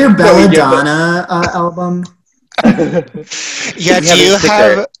 Where's your Belladonna album? Yeah, do you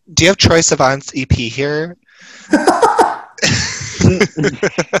have Troye Sivan's EP here?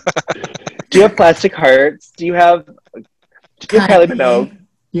 Do you have Plastic Hearts? Do you have Kylie Minogue?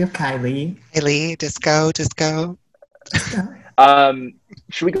 You have Kylie. Kylie, disco.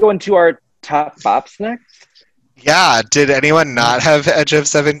 Should we go into our top bops next? Yeah. Did anyone not have Edge of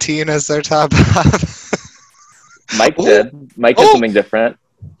 17 as their top bop? Mike did. Mike did something different.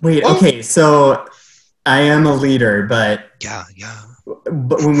 Wait, okay, so I am a leader, but yeah.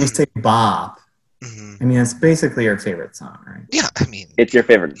 But when we say bop, I mean it's basically your favorite song, right? Yeah, I mean it's your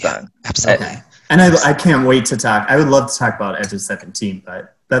favorite song. Absolutely. Okay. And I can't wait to talk. I would love to talk about Edge of 17,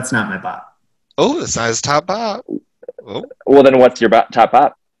 but that's not my bop. Oh, it's not his top bop. Oh. Well, then what's your top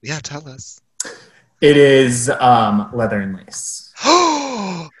bop? Yeah, tell us. It is Leather and Lace.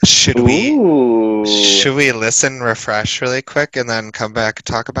 Should we listen, refresh really quick, and then come back and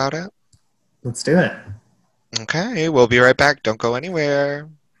talk about it? Let's do it. Okay, we'll be right back. Don't go anywhere.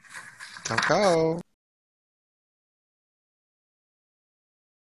 Don't go.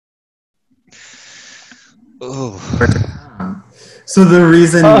 Ooh. So the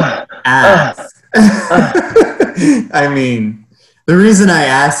reason I asked, I mean, the reason I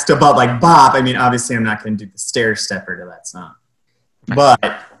asked about like bop, I mean, obviously I'm not going to do the stair stepper to that song,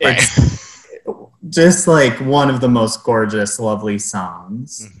 but it's just like one of the most gorgeous, lovely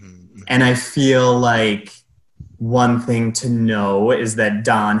songs. And I feel like one thing to know is that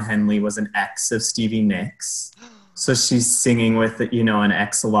Don Henley was an ex of Stevie Nicks. So she's singing with, an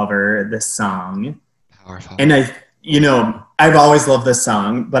ex-lover, this song. Powerful. And I've always loved this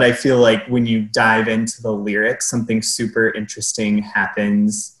song, but I feel like when you dive into the lyrics, something super interesting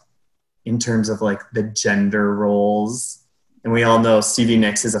happens in terms of like the gender roles. And we all know Stevie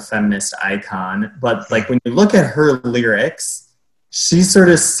Nicks is a feminist icon, but like when you look at her lyrics, she's sort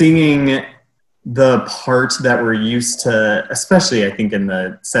of singing the part that we're used to, especially I think in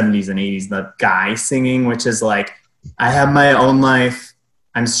the 70s and 80s, the guy singing, which is like, I have my own life,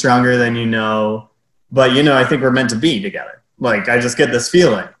 I'm stronger than you know, but I think we're meant to be together. Like, I just get this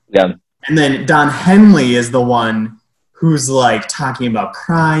feeling. Yeah. And then Don Henley is the one who's like talking about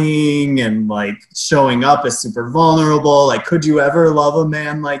crying and like showing up as super vulnerable. Like, could you ever love a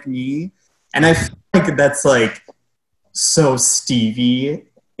man like me? And I feel like that's like so Stevie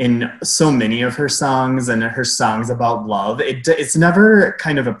in so many of her songs and her songs about love. It's never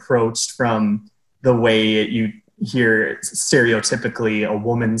kind of approached from the way you hear stereotypically a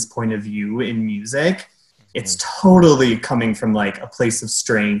woman's point of view in music. It's totally coming from like a place of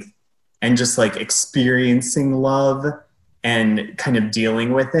strength and just like experiencing love and kind of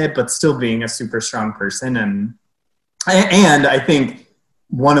dealing with it, but still being a super strong person. And I think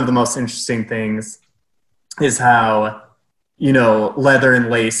one of the most interesting things is how, Leather and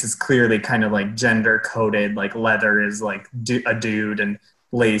Lace is clearly kind of like gender coded. Like leather is like a dude and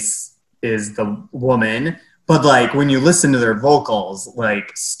lace is the woman. But like when you listen to their vocals,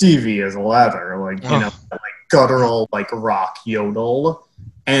 like Stevie is leather, like, like guttural, like rock yodel.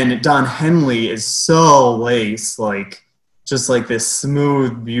 And Don Henley is so lace, like just like this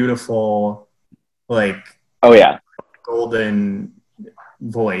smooth, beautiful, like golden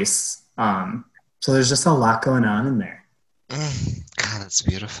voice. So there's just a lot going on in there. God, that's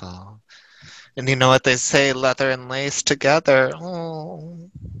beautiful. And you know what they say, leather and lace together. Oh.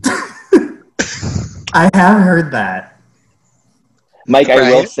 I have heard that. Mike, I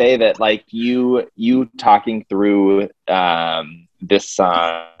will Right? say that like you talking through this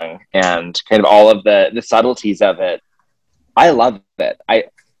song and kind of all of the subtleties of it, I love it. I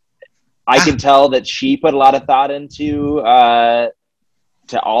can tell that she put a lot of thought into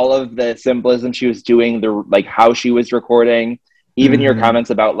to all of the symbolism she was doing, the like how she was recording, even your comments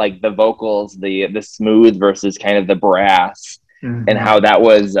about like the vocals, the smooth versus kind of the brass, and how that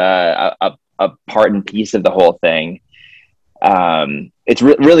was a part and piece of the whole thing. It's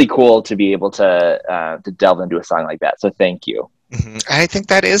really cool to be able to delve into a song like that. So thank you. Mm-hmm. I think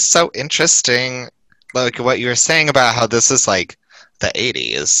that is so interesting, like what you were saying about how this is like the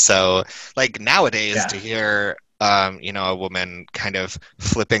 80s. So like nowadays to hear a woman kind of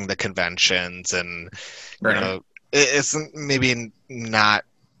flipping the conventions and it's maybe not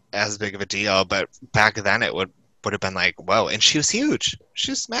as big of a deal, but back then it would have been like, whoa. And she was huge.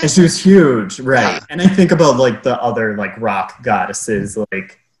 She was massive. And she was huge, right? Yeah. And I think about like the other like rock goddesses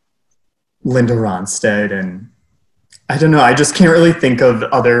like Linda Ronstadt, and I don't know, I just can't really think of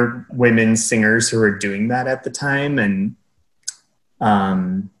other women singers who were doing that at the time, and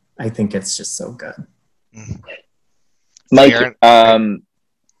I think it's just so good. Mike,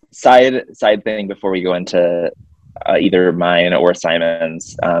 side thing before we go into either mine or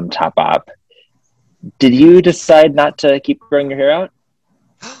Simon's top op. Did you decide not to keep growing your hair out?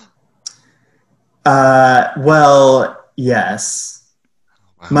 Well, yes.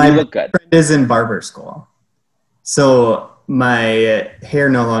 My you look good. friend is in barber school, so my hair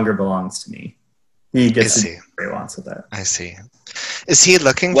no longer belongs to me. He gets to do what he wants with it. I see. Is he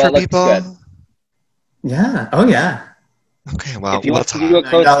looking for people? Good. Yeah. Oh, yeah. Okay. Well, if you want to do a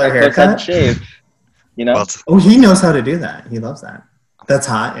close head shave, you know. Oh, he knows how to do that. He loves that. That's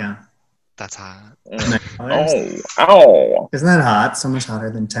hot. Yeah. That's hot. Oh. Isn't that hot? So much hotter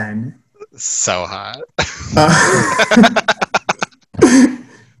than 10. So hot.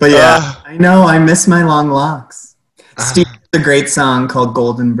 But yeah, I know. I miss my long locks. Steve has a great song called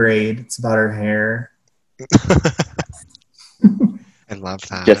Golden Braid. It's about her hair. I love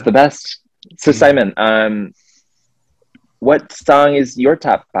that. Just the best. So Simon, what song is your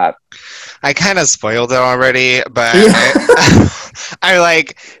top pop? I kind of spoiled it already, but I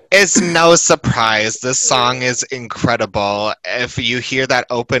like, it's no surprise. This song is incredible. If you hear that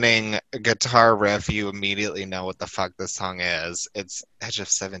opening guitar riff, you immediately know what the fuck this song is. It's Edge of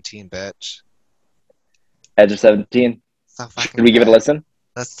 17, bitch. Edge of 17? So should we give it a listen?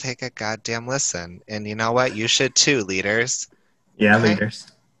 Let's take a goddamn listen. And you know what? You should too, leaders. Yeah, okay.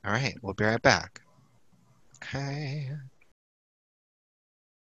 Leaders. All right, we'll be right back. Okay.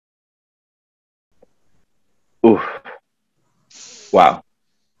 Ooh. Wow.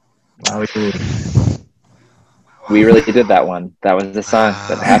 We really did that one. That was the song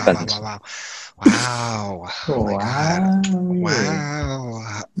that happened. Wow. Oh my God. Wow.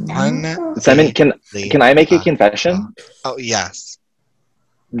 Simon, can I make a confession? Oh, yes.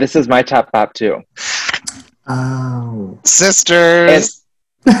 This is my top pop too. Oh. Sisters.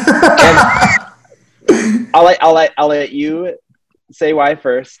 And I'll let you say why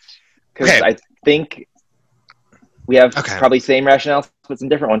first, because I think we have probably same rationale, but some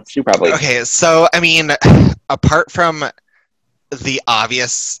different ones too, probably. Okay, so I mean, apart from the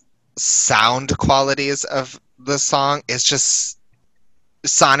obvious sound qualities of the song, it's just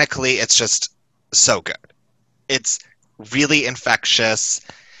sonically, it's just so good. It's really infectious.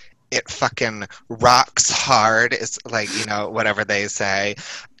 It fucking rocks hard. It's like, whatever they say.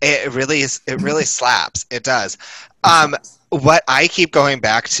 It really slaps. It does. What I keep going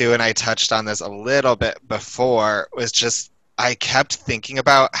back to, and I touched on this a little bit before, was just I kept thinking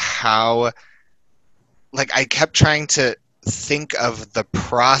about how, like, I kept trying to think of the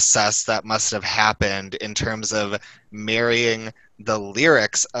process that must have happened in terms of marrying the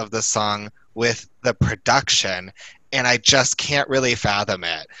lyrics of the song with the production, and I just can't really fathom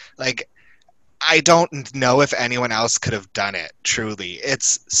it. Like, I don't know if anyone else could have done it, truly.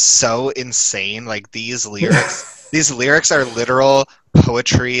 It's so insane. Like, these lyrics are literal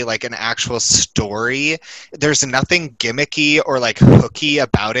poetry, like an actual story. There's nothing gimmicky or like hooky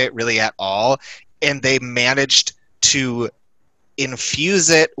about it really at all. And they managed to infuse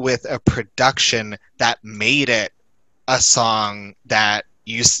it with a production that made it a song that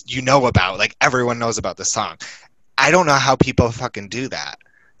you know about. Like, everyone knows about the song. I don't know how people fucking do that.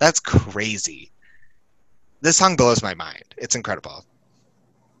 That's crazy. This song blows my mind. It's incredible.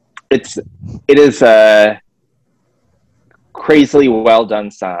 It is a crazily well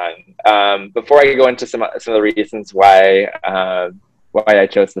done song. Before I go into some of the reasons why I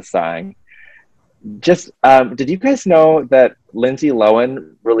chose the song, Just did you guys know that Lindsay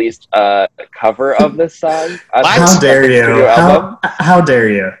Lohan released a cover of this song on What? her How dare second you? studio album? How dare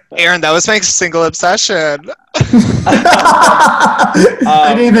you? Aaron, that was my single obsession.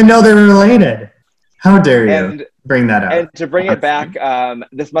 I didn't even know they were related. How dare you And bring that up? and to bring it back,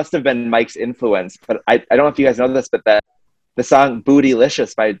 this must have been Mike's influence, but I don't know if you guys know this, but the song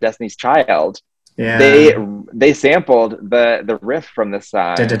 "Bootylicious" by Destiny's Child, Yeah. they sampled the riff from this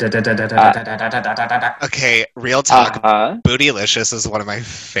song. Okay, real talk. Uh-huh. Bootylicious is one of my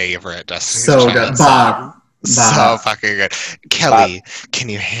favorite Destiny's So Child good. songs. So Bob. fucking good. Kelly, can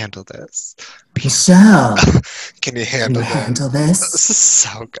you handle this? Michelle, Can you can handle you this? handle this? This is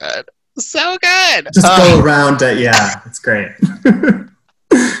so good. So good. Just go around it. Yeah, it's great.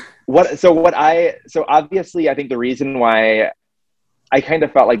 So obviously I think the reason why I kind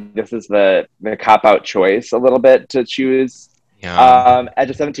of felt like this is the cop out choice a little bit to choose Edge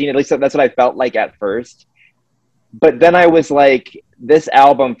of 17, at least that's what I felt like at first. But then I was like, this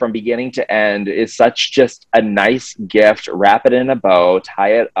album from beginning to end is such just a nice gift. Wrap it in a bow,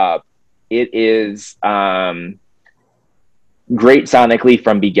 tie it up. It is great sonically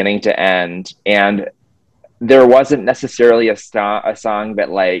from beginning to end. And there wasn't necessarily a song that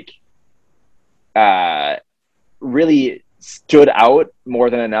like really stood out more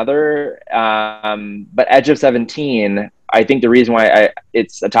than another. But Edge of 17, I think the reason why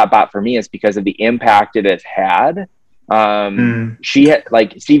it's a top bot for me is because of the impact it has had. She had,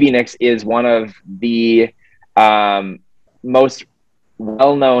 like, Stevie Nicks is one of the most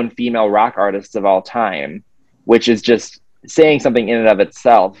well-known female rock artists of all time, which is just saying something in and of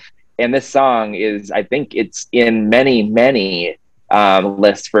itself. And this song is, I think it's in many, many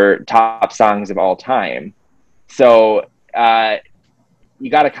lists for top songs of all time. So you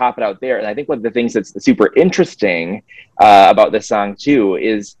got to cop it out there. And I think one of the things that's super interesting about this song too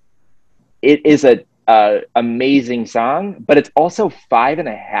is it is a amazing song, but it's also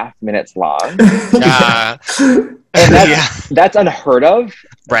 5.5 minutes long. And that's unheard of.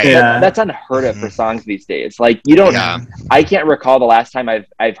 Right. That's unheard of for songs these days. Like, you don't, I can't recall the last time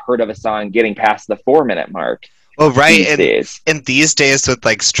I've heard of a song getting past the 4-minute mark. Well, right. In these days with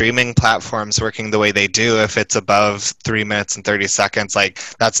like streaming platforms working the way they do, if it's above 3 minutes and 30 seconds, like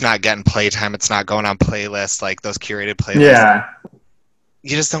that's not getting playtime. It's not going on playlists, like those curated playlists. Yeah.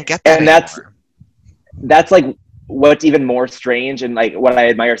 You just don't get that And anymore. that's like what's even more strange, and like what I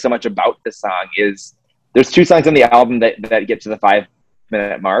admire so much about this song is there's 2 songs on the album that get to the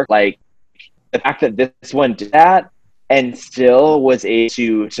 5-minute mark. Like the fact that this one did that and still was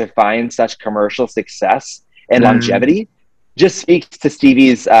able to find such commercial success and longevity just speaks to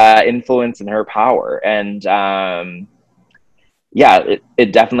Stevie's influence and her power. And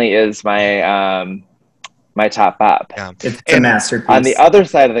it definitely is my my top bop. Yeah. It's a masterpiece. On the other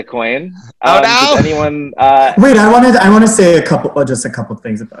side of the coin, does anyone? Wait, I want to say just a couple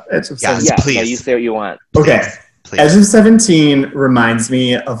things about Edge of 17. Yeah, please. No, you say what you want. Okay. Please. Edge of 17 reminds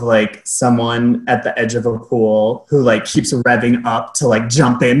me of like someone at the edge of a pool who like keeps revving up to like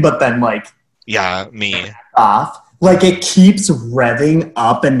jump in, but then like me off. Like it keeps revving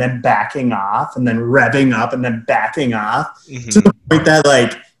up and then backing off and then revving up and then backing off to the point that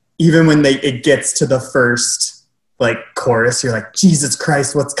like even when it gets to the first like chorus, you're like, Jesus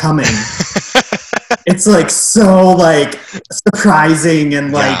Christ, what's coming? It's like so like surprising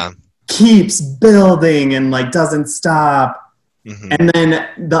and like keeps building and like doesn't stop. And then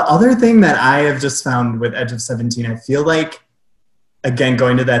the other thing that I have just found with Edge of 17, I feel like, again,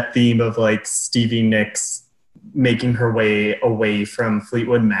 going to that theme of like Stevie Nicks making her way away from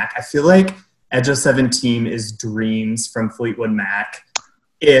Fleetwood Mac, I feel like Edge of 17 is Dreams from Fleetwood Mac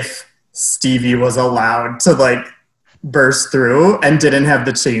if Stevie was allowed to like burst through and didn't have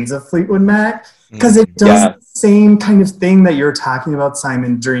the chains of Fleetwood Mac, because it does the same kind of thing that you're talking about,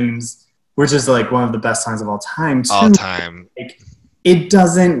 Simon, Dreams, which is like one of the best songs of all time too. All time. Like, it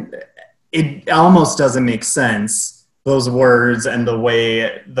almost doesn't make sense, those words and the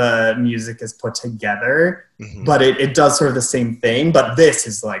way the music is put together, but it does sort of the same thing, but this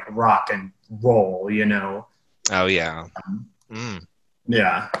is like rock and roll, you know? Oh yeah.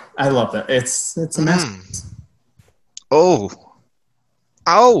 Yeah, I love that. It's a masterpiece. Oh.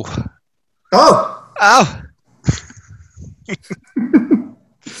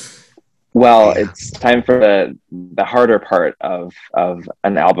 Well, it's time for the harder part of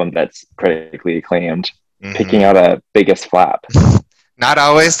an album that's critically acclaimed, picking out a biggest flap. Not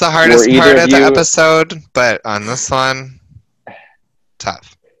always the hardest part of the episode, but on this one,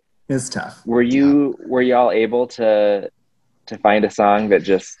 tough. It's tough. Were y'all able to find a song that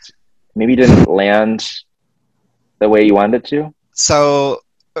just maybe didn't land the way you wanted it to? So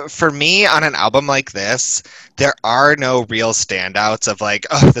for me, on an album like this, there are no real standouts of like,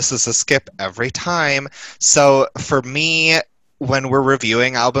 oh, this is a skip every time. So for me, when we're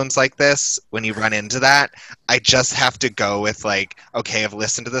reviewing albums like this, when you run into that, I just have to go with like, okay, I've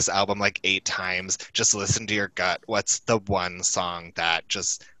listened to this album like 8 times. Just listen to your gut. What's the one song that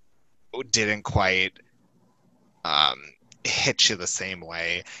just didn't quite hit you the same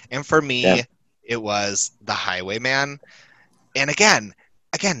way? And for me, it was The Highwayman. And again,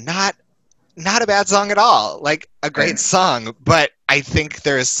 not a bad song at all. Like a great song, but I think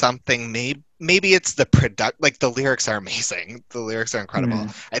there is something maybe it's the like the lyrics are amazing. The lyrics are incredible.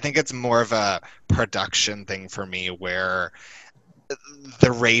 I think it's more of a production thing for me where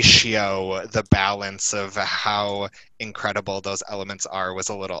the ratio, the balance of how incredible those elements are was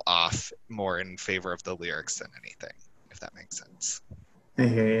a little off, more in favor of the lyrics than anything, if that makes sense. I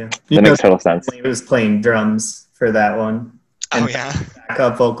hear you. That makes total sense. He was playing drums for that one. Oh, yeah.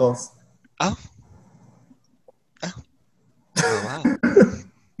 Backup vocals. Oh, wow.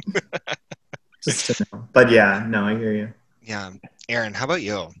 Just to know. But yeah, no, I hear you. Yeah. Aaron, how about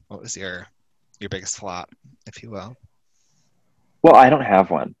you? What was your biggest flop, if you will? Well, I don't have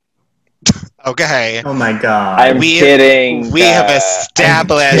one. Okay. Oh my God. I'm kidding. We have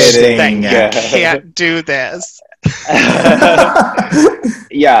established that you can't do this.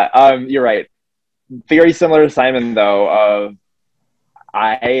 Yeah, you're right. Very similar to Simon, though.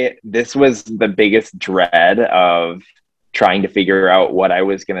 This was the biggest dread of trying to figure out what I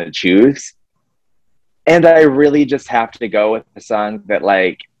was going to choose. And I really just have to go with the song that,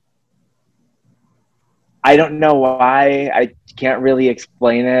 like, I don't know why. I can't really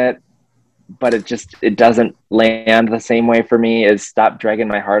explain it, but it doesn't land the same way for me as Stop Dragging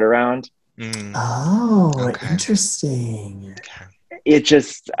My Heart Around. Oh, okay. Interesting. It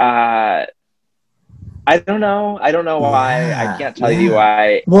just, I don't know. I don't know why. I can't tell you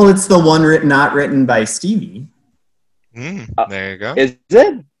why. Well, it's the one not written by Stevie. There you go. Is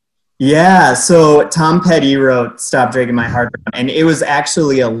it? Yeah, so Tom Petty wrote Stop Dragging My Heart Around, and it was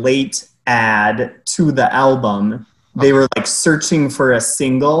actually a late add to the album. They were like searching for a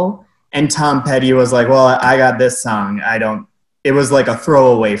single, and Tom Petty was like, well, I got this song. It was like a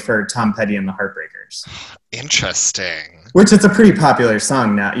throwaway for Tom Petty and the Heartbreakers. Interesting. Which is a pretty popular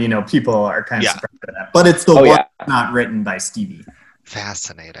song now. You know, people are kind of surprised by that. But it's the one not written by Stevie.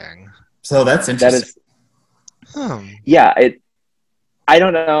 Fascinating. So that's interesting. Yeah, I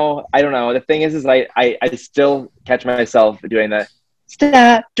don't know. The thing is I still catch myself doing the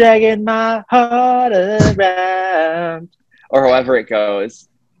Stop Dragging My Heart Around, or however it goes.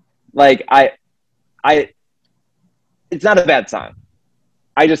 Like it's not a bad song.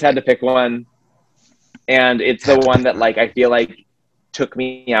 I just had to pick one, and it's the one that, like, I feel like took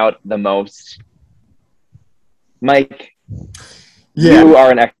me out the most. Mike, you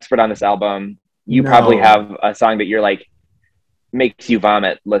are an expert on this album. You probably have a song that you're like makes you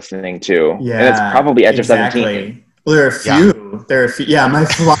vomit listening to. Yeah, and it's probably Edge of 17. Well, there are a few. There are a few. Yeah, my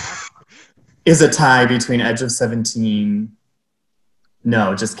flop is a tie between Edge of 17.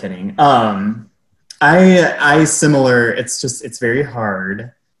 No, just kidding. I similar. It's very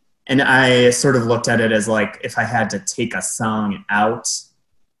hard, and I sort of looked at it as like, if I had to take a song out,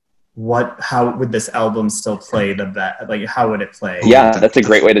 how would this album still play the best? Like, how would it play? Yeah, that's a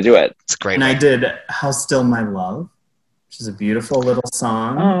great way to do it. It's great. And I did How Still My Love, which is a beautiful little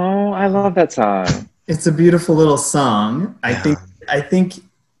song. Oh, I love that song. It's a beautiful little song. I think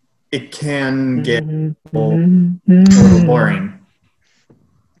it can get a little boring,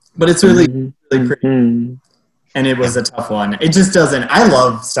 but it's really pretty. And it was a tough one. It just doesn't. I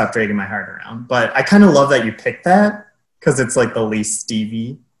love Stop Dragging My Heart Around, but I kind of love that you picked that because it's like the least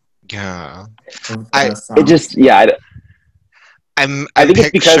Stevie. Yeah. I think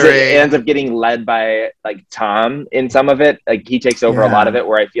it's because it ends up getting led by like Tom in some of it. Like he takes over a lot of it,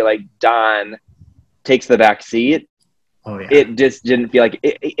 where I feel like Don takes the back seat. Oh yeah. It just didn't feel like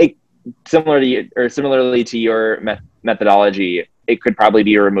it similarly to your methodology. It could probably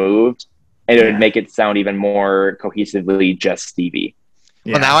be removed, and it would make it sound even more cohesively just Stevie.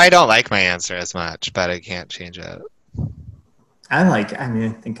 Yeah. Well, now I don't like my answer as much, but I can't change it. I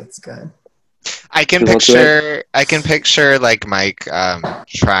think it's good. I can picture like Mike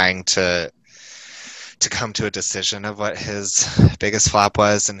trying to come to a decision of what his biggest flop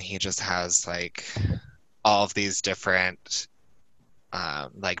was, and he just has like all of these different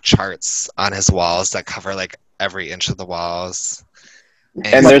like charts on his walls that cover like every inch of the walls.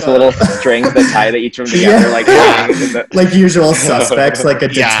 And there's little strings that tie each of them together, like Usual Suspects, like a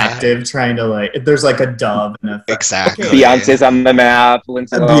detective trying to there's like a dove and a exactly. Beyonce's on the map.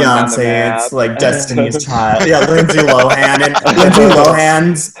 Lindsay Lohan's on the map. It's like Destiny's Child. Yeah, Lindsay Lohan, and Lindsay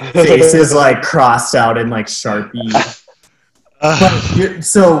Lohan's face is like crossed out in like Sharpie.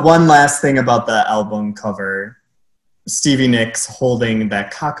 So one last thing about the album cover: Stevie Nicks holding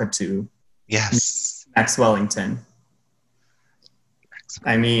that cockatoo. Yes, Max Wellington.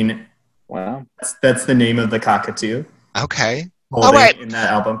 I mean, wow, that's the name of the cockatoo. Okay. All right. In that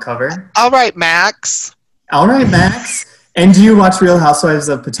album cover. All right, Max. All right, Max. And do you watch Real Housewives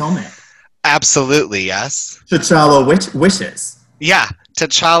of Potomac? Absolutely, yes. T'Challa wishes. Yeah,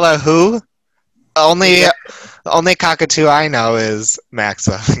 T'Challa who? The only cockatoo I know is Max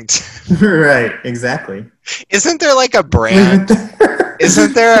Wellington. Right, exactly. Isn't there like a brand?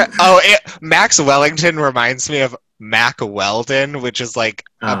 Isn't there? Max Wellington reminds me of Mac Weldon, which is like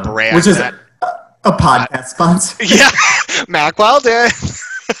a brand. Which is a podcast sponsor. Yeah, Mac Weldon.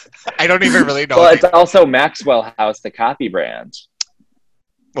 I don't even really know. Well, it's also Maxwell House, the coffee brand.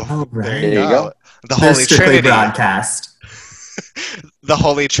 Oh, right. There you go. The Holy Trinity. Broadcast. The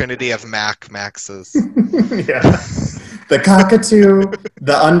Holy Trinity of Maxes. Yeah. The cockatoo,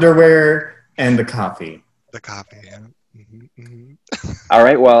 the underwear, and the coffee. The coffee, yeah. Mm-hmm, mm-hmm. All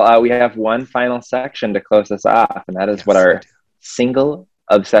right, well, we have one final section to close us off, and that is what our single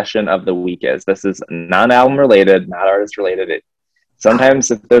obsession of the week is. This is non-album related, not artist related. Sometimes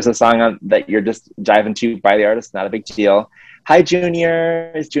if there's a song that you're just diving to by the artist, not a big deal. Hi,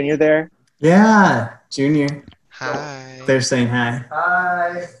 Junior. Is Junior there? Yeah, Junior. Hi. They're saying hi.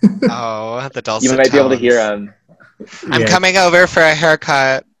 Hi. Oh, the dulcet You might tones. be able to hear him. I'm coming over for a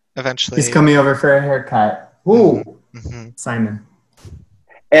haircut eventually. He's coming over for a haircut. Ooh. Mm-hmm. Simon.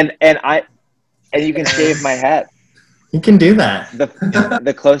 And you can shave my head. You can do that.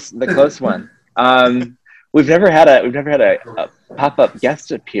 The close one. We've never had a pop-up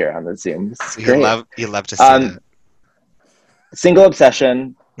guest appear on the Zoom. This is great. You love to see that. Single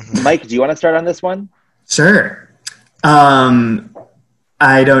obsession. Mm-hmm. Mike, do you want to start on this one? Sure.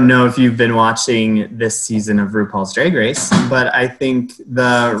 I don't know if you've been watching this season of RuPaul's Drag Race, but I think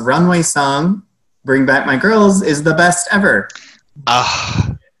the runway song, Bring Back My Girls, is the best ever.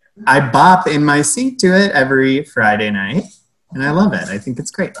 I bop in my seat to it every Friday night, and I love it. I think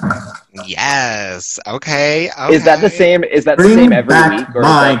it's great. Yes. Okay. Is that the same? Is that the same every week? Bring back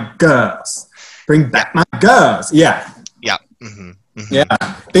my girls. Bring back my girls. Yeah. Yeah. Mm-hmm. Mm-hmm. Yeah.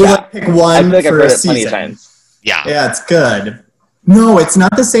 They pick one I feel like for I've heard a it plenty season. of times. Yeah. Yeah, it's good. No, it's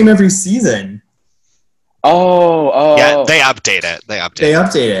not the same every season. Oh. Yeah, they update it. They update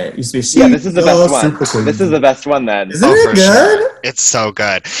it. It used to be Yeah, this is the best one. This is the best one then. Isn't it good? Sure. It's so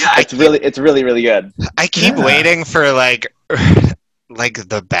good. Yeah, it's really, really good. I keep waiting for like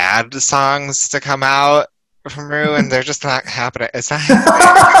the bad songs to come out from Ru, and they're just not happening. It's not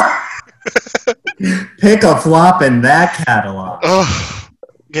happening. Pick a flop in that catalog. Oh,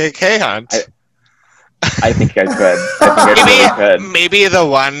 K-Hunt. I think I could. I think I really could. Maybe the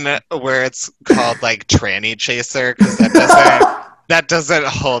one where it's called like Tranny Chaser, because that doesn't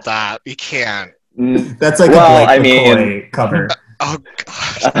hold up. You can't. That's like a Blake McCoy cover. Oh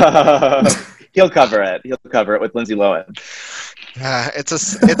gosh. He'll cover it. He'll cover it with Lindsay Lohan.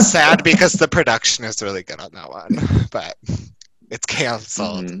 It's sad because the production is really good on that one, but it's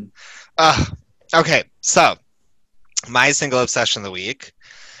canceled. Okay, so my single obsession of the week.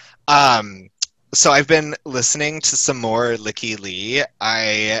 So I've been listening to some more Lykke Li.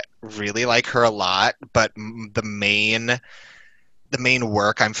 I really like her a lot, but the main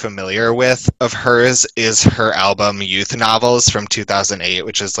work I'm familiar with of hers is her album Youth Novels from 2008,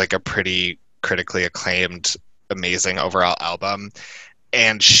 which is like a pretty critically acclaimed, amazing overall album.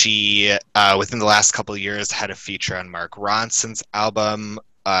 And she, within the last couple of years, had a feature on Mark Ronson's album.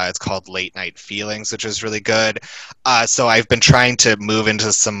 It's called Late Night Feelings, which is really good. So I've been trying to move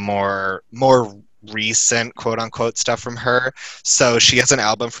into some more recent quote-unquote stuff from her. So she has an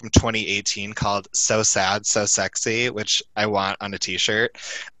album from 2018 called So Sad, So Sexy, which I want on a t-shirt.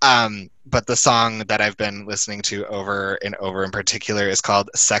 But the song that I've been listening to over and over in particular is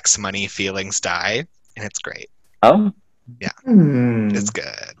called Sex, Money, Feelings, Die. And it's great. Oh? Yeah. It's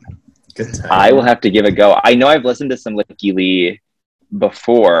good. Good time. I will have to give it a go. I know I've listened to some Lykke Li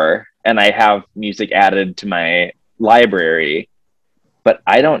before, and I have music added to my library, but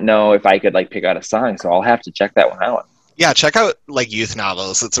I don't know if I could like pick out a song, so I'll have to check that one out. Yeah, check out like Youth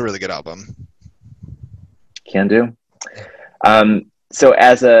Novels. It's a really good album. Can do. So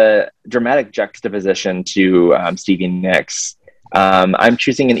as a dramatic juxtaposition to Stevie Nicks, I'm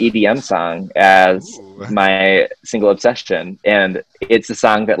choosing an EDM song as my single obsession, and it's a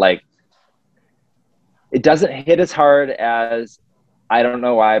song that like it doesn't hit as hard as I Don't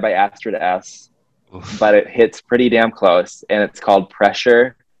Know Why by Astrid S, but it hits pretty damn close, and it's called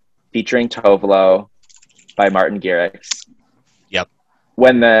Pressure, featuring Tovlo by Martin Garrix. Yep.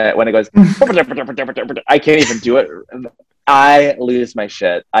 When it goes, I can't even do it. I lose my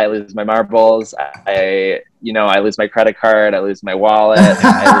shit. I lose my marbles. I lose my credit card. I lose my wallet.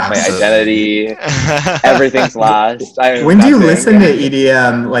 I lose my identity. Everything's lost. When do you listen to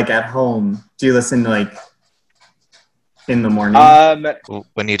EDM, like at home? Do you listen to like in the morning?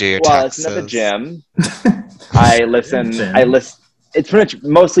 When you do your taxes? Well, it's not the gym. I listen. It's pretty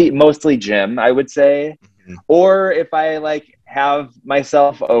much mostly gym, I would say. Mm-hmm. Or if I like have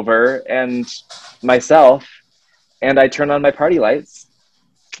myself over and I turn on my party lights.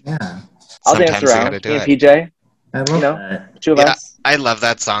 Yeah. I'll dance around. Me and PJ. I love that. Two of us. I love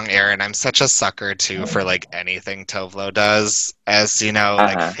that song, Aaron. I'm such a sucker too for like anything Tovlo does. As you know,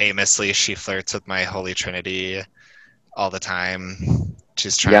 like famously she flirts with my Holy Trinity all the time.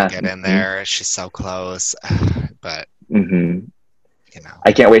 She's trying to get in there. She's so close. But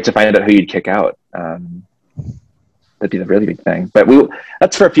I can't wait to find out who you'd kick out. That'd be the really big thing. But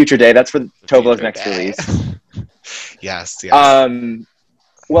that's for a future day. That's for Tovlo's next release. Yes.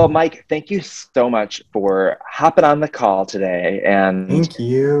 Well, Mike, thank you so much for hopping on the call today and thank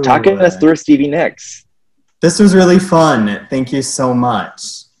you talking us through Stevie Nicks. This was really fun. Thank you so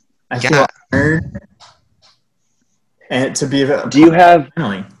much. I feel honored. And to be do you have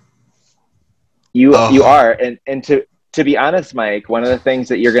you are and to be honest, Mike, one of the things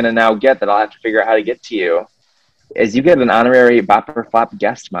that you're gonna now get that I'll have to figure out how to get to you is you get an honorary Bopper Flop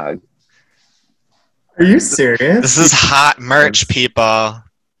guest mug. Are you serious? This is hot merch, people.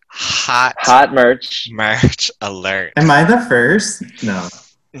 Hot merch alert. Am I the first? No.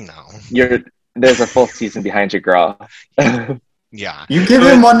 There's a full season behind you, girl. Yeah. You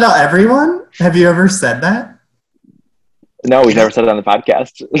giving one to everyone? Have you ever said that? No, we've never said it on the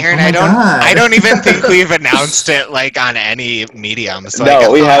podcast. Aaron, I don't even think we've announced it like on any medium. So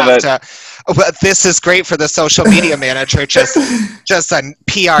no, we haven't. But this is great for the social media manager. Just a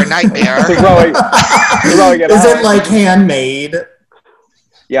PR nightmare. Is it like handmade?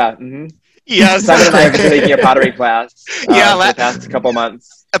 Yeah. Mm-hmm. Yes. Simon and I have been taking a pottery class. For the past couple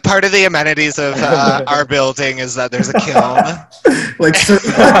months. A part of the amenities of our building is that there's a kiln.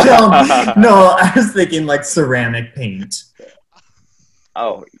 No, I was thinking like ceramic paint.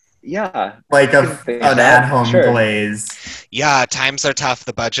 Oh, yeah. Like an at-home glaze. Yeah, times are tough.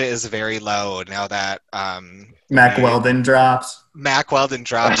 The budget is very low now that Mack Weldon dropped.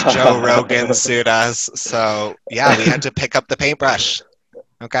 Joe Rogan sued us. So, yeah, we had to pick up the paintbrush.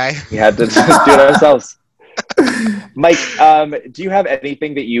 Okay? We had to do it ourselves. Mike, do you have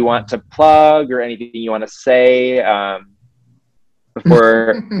anything that you want to plug or anything you want to say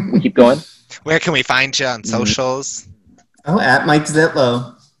before we keep going? Where can we find you on socials? Oh, at Mike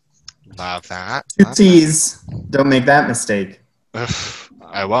Zitlow. Love that. 2 T's. Don't make that mistake.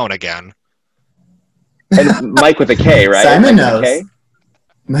 I won't again. And Mike with a K, right? Simon knows.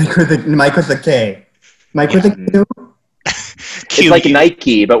 Mike with a K. Mike with a Q. It's like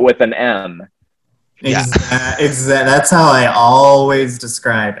Nike, but with an M. Yeah. That's how I always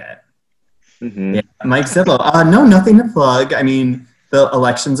describe it. Mm-hmm. Yeah, Mike Zitlow. No, nothing to plug. I mean, the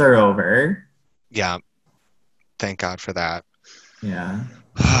elections are over. Yeah. Thank God for that. Yeah.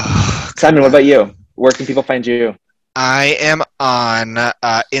 Simon, what about you? Where can people find you? I am on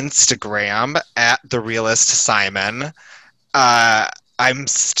Instagram at The Realist Simon. I'm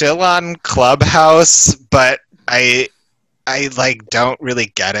still on Clubhouse, but I like don't really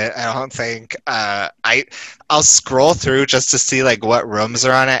get it. I don't think I'll scroll through just to see like what rooms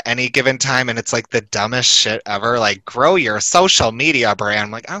are on at any given time, and it's like the dumbest shit ever. Like, grow your social media brand.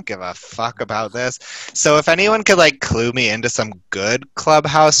 I'm like, I don't give a fuck about this. So if anyone could like clue me into some good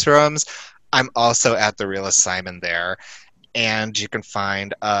Clubhouse rooms, I'm also at The Realist Simon there. And you can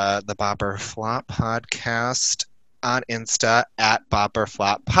find the Bopper Flop podcast on Insta at Bopper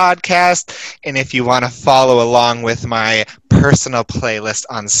Flop Podcast. And if you want to follow along with my personal playlist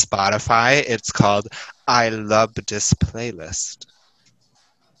on Spotify, it's called I Love This Playlist.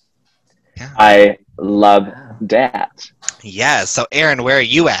 Yeah. I love that. Yeah. So Aaron, where are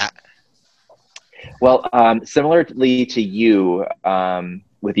you at? Well, similarly to you,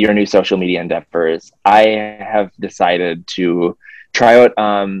 with your new social media endeavors, I have decided to try out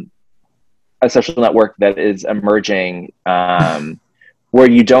a social network that is emerging, where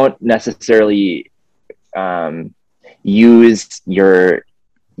you don't necessarily use your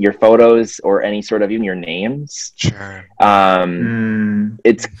your photos or any sort of even your names. Sure.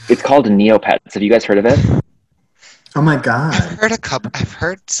 It's called Neopets. Have you guys heard of it? Oh my God. I've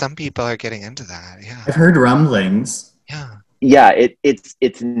heard some people are getting into that. Yeah. I've heard rumblings. Yeah. Yeah,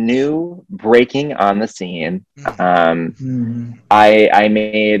 it's new, breaking on the scene. I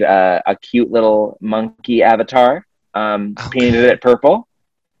made a cute little monkey avatar. Painted it purple.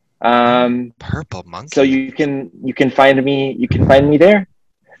 Purple monkey. So you can find me there,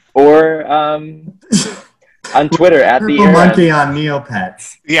 or on Twitter at the Purple Monkey on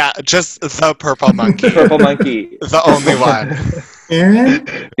Neopets. Yeah, just the purple monkey. Purple monkey, the only one. Aaron,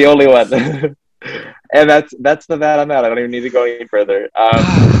 the only one. And that's the bad I'm at. I don't even need to go any further.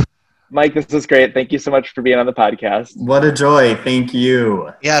 Mike, this was great. Thank you so much for being on the podcast. What a joy. Thank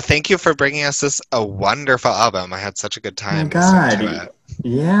you. Yeah, thank you for bringing us a wonderful album. I had such a good time listening to it.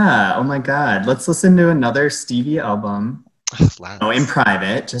 Yeah, oh my God. Let's listen to another Stevie album. No, in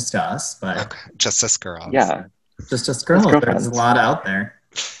private, just us. But okay. Just us girls. Yeah. Just us girls. There's a lot out there.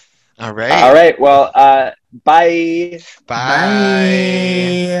 All right. All right. Well, bye.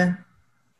 Bye.